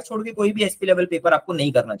SP5 छोड़ के कोई भी SP लेवल पेपर आपको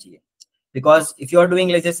नहीं करना चाहिए, because if you are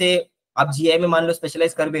doing जैसे आप GI में मान लो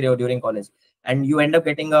स्पेशलाइज कर भी रहे हो during college and you end up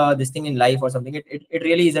getting this thing in life or something, it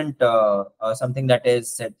really isn't something that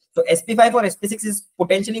is said. So SP5 or SP6 is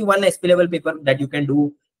potentially one SP level paper that you can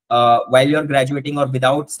do while you're graduating or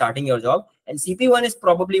without starting your job, and CP1 is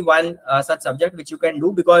probably one such subject which you can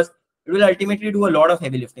do because it will ultimately do a lot of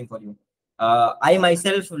heavy lifting for you. I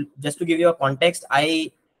myself, just to give you a context,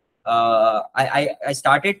 I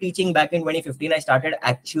started teaching back in 2015. I started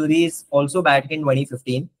actuaries also back in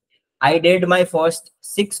 2015. I did my first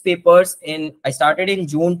 6 papers I started in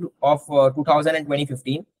June of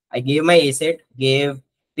 2015. I gave my ACET, gave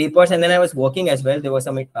papers, and then I was working as well. There was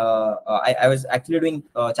some, I was actually doing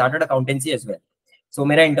chartered accountancy as well. So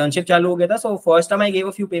मेरा internship चालू हो गया था. So first time I gave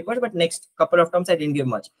a few papers, but next couple of times I didn't give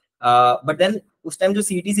much. But then उस time जो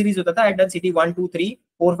CT series होता था, I had done CT 1, 2, 3,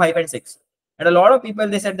 4, 5, and 6. And a lot of people,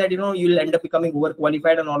 they said that, you'll end up becoming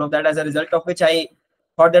overqualified and all of that. As a result of which I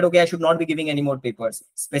thought that, okay, I should not be giving any more papers.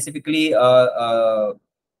 Specifically, what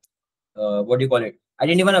do you call it? I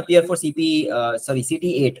didn't even appear for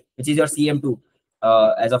CT8, which is your CM2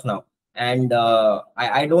 as of now. And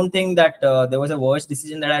I don't think that there was a worse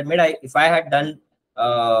decision that I had made. If I had done,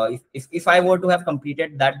 if I were to have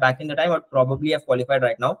completed that back in the time, I'd probably have qualified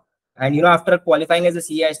right now. And after qualifying as a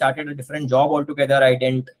CA, I started a different job altogether. I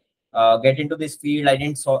didn't get into this field.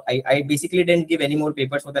 I basically didn't give any more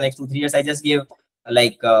papers for the next 2-3 years. I just gave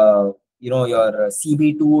like your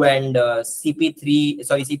CB2 and CP3,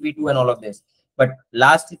 sorry, CP2 and all of this. But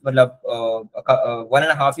last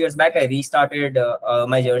 1.5 years back, I restarted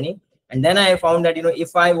my journey, and then I found that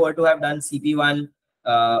if I were to have done CP1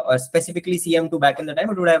 or specifically CM2 back in the time,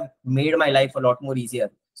 it would have made my life a lot more easier.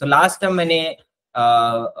 So last time मैंने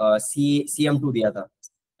CM2 दिया था,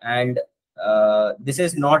 and this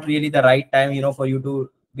is not really the right time for you to,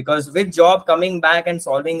 because with job coming back and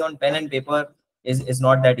solving on pen and paper is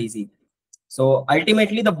not that easy. So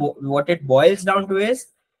ultimately, what it boils down to is,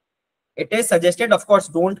 it is suggested, of course,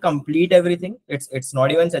 don't complete everything. It's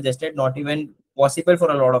not even suggested, not even possible for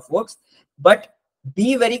a lot of folks, but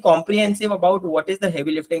be very comprehensive about what is the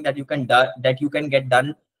heavy lifting that you can get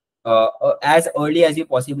done as early as you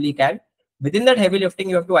possibly can. Within that heavy lifting,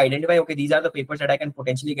 you have to identify, okay, these are the papers that I can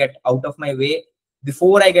potentially get out of my way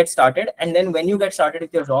before I get started. And then when you get started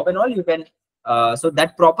with your job and all, you can so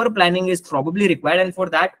that proper planning is probably required, and for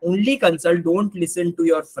that, only consult, don't listen to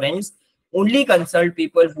your friends, only consult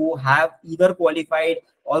people who have either qualified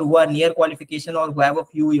or who are near qualification or who have a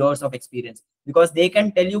few years of experience, because they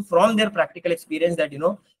can tell you from their practical experience that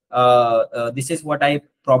this is what I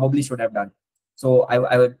probably should have done. So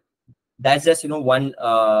I would, that's just one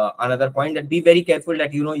another point, that be very careful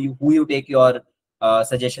that who you take your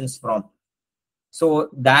suggestions from. So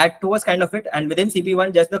that was kind of it. And within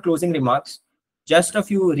CP1, just the closing remarks, just a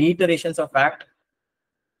few reiterations of fact.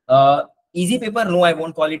 Easy paper? No, I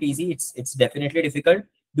won't call it easy. It's definitely difficult.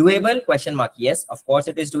 Doable? Question mark. Yes, of course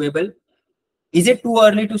it is doable. Is it too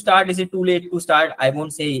early to start? Is it too late to start? I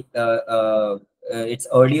won't say it's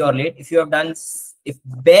early or late. If you have done, if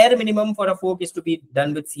bare minimum for a folk is to be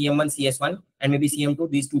done with CM1, CS1, and maybe CM2,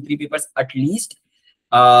 these 2-3 papers at least.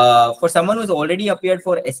 For someone who's already appeared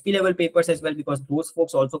for SP level papers as well, because those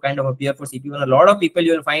folks also kind of appear for CP1. A lot of people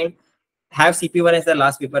you will find have CP1 as their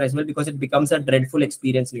last paper as well, because it becomes a dreadful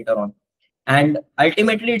experience later on. And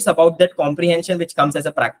ultimately, it's about that comprehension which comes as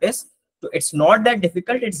a practice. So it's not that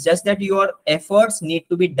difficult. It's just that your efforts need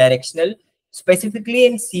to be directional, specifically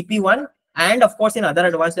in CP1 and of course in other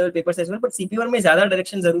advanced level papers as well. But CP1 में ज़्यादा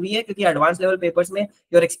direction ज़रूरी है, क्योंकि advanced level papers में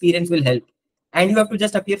your experience will help. And you have to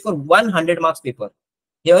just appear for 100 marks paper.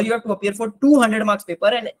 Here you have to appear for 200 marks paper,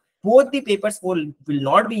 and both the papers will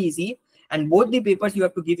not be easy, and both the papers you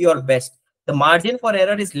have to give your best. The margin for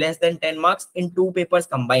error is less than 10 marks in 2 papers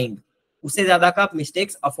combined. उससे ज्यादा का आप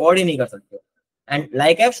mistakes afford ही नहीं कर सकते. And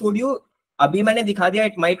like I've showed you, अभी मैंने दिखा दिया,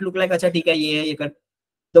 it might look like अच्छा ठीक है ये कर.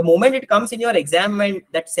 The moment it comes in your exam and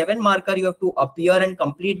that 7 marker you have to appear and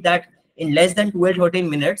complete that in less than 12-13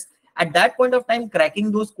 minutes, at that point of time,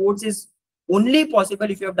 cracking those codes is only possible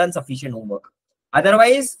if you have done sufficient homework.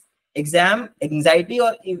 Otherwise, exam anxiety,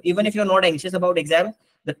 or even if you're not anxious about exam,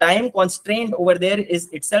 the time constraint over there is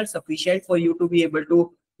itself sufficient for you to be able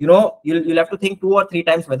to, you'll have to think 2 or 3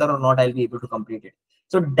 times whether or not I'll be able to complete it.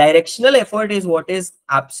 So directional effort is what is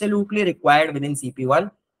absolutely required within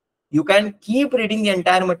CP1. You can keep reading the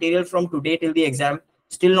entire material from today till the exam,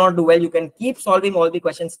 still not do well. You can keep solving all the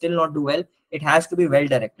questions, still not do well. It has to be well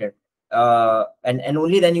directed. And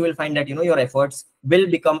only then you will find that, your efforts will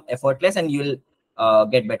become effortless and you'll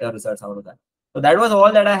get better results out of that. So that was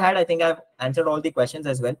all that I had. I think I've answered all the questions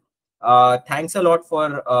as well. Thanks a lot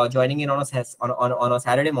for joining in on a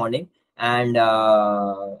Saturday morning. And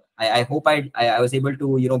I hope I was able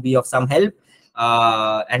to, be of some help.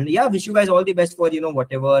 And yeah, wish you guys all the best for,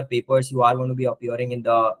 whatever papers you are going to be appearing in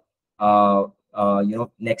the,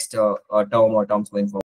 next term or terms going forward.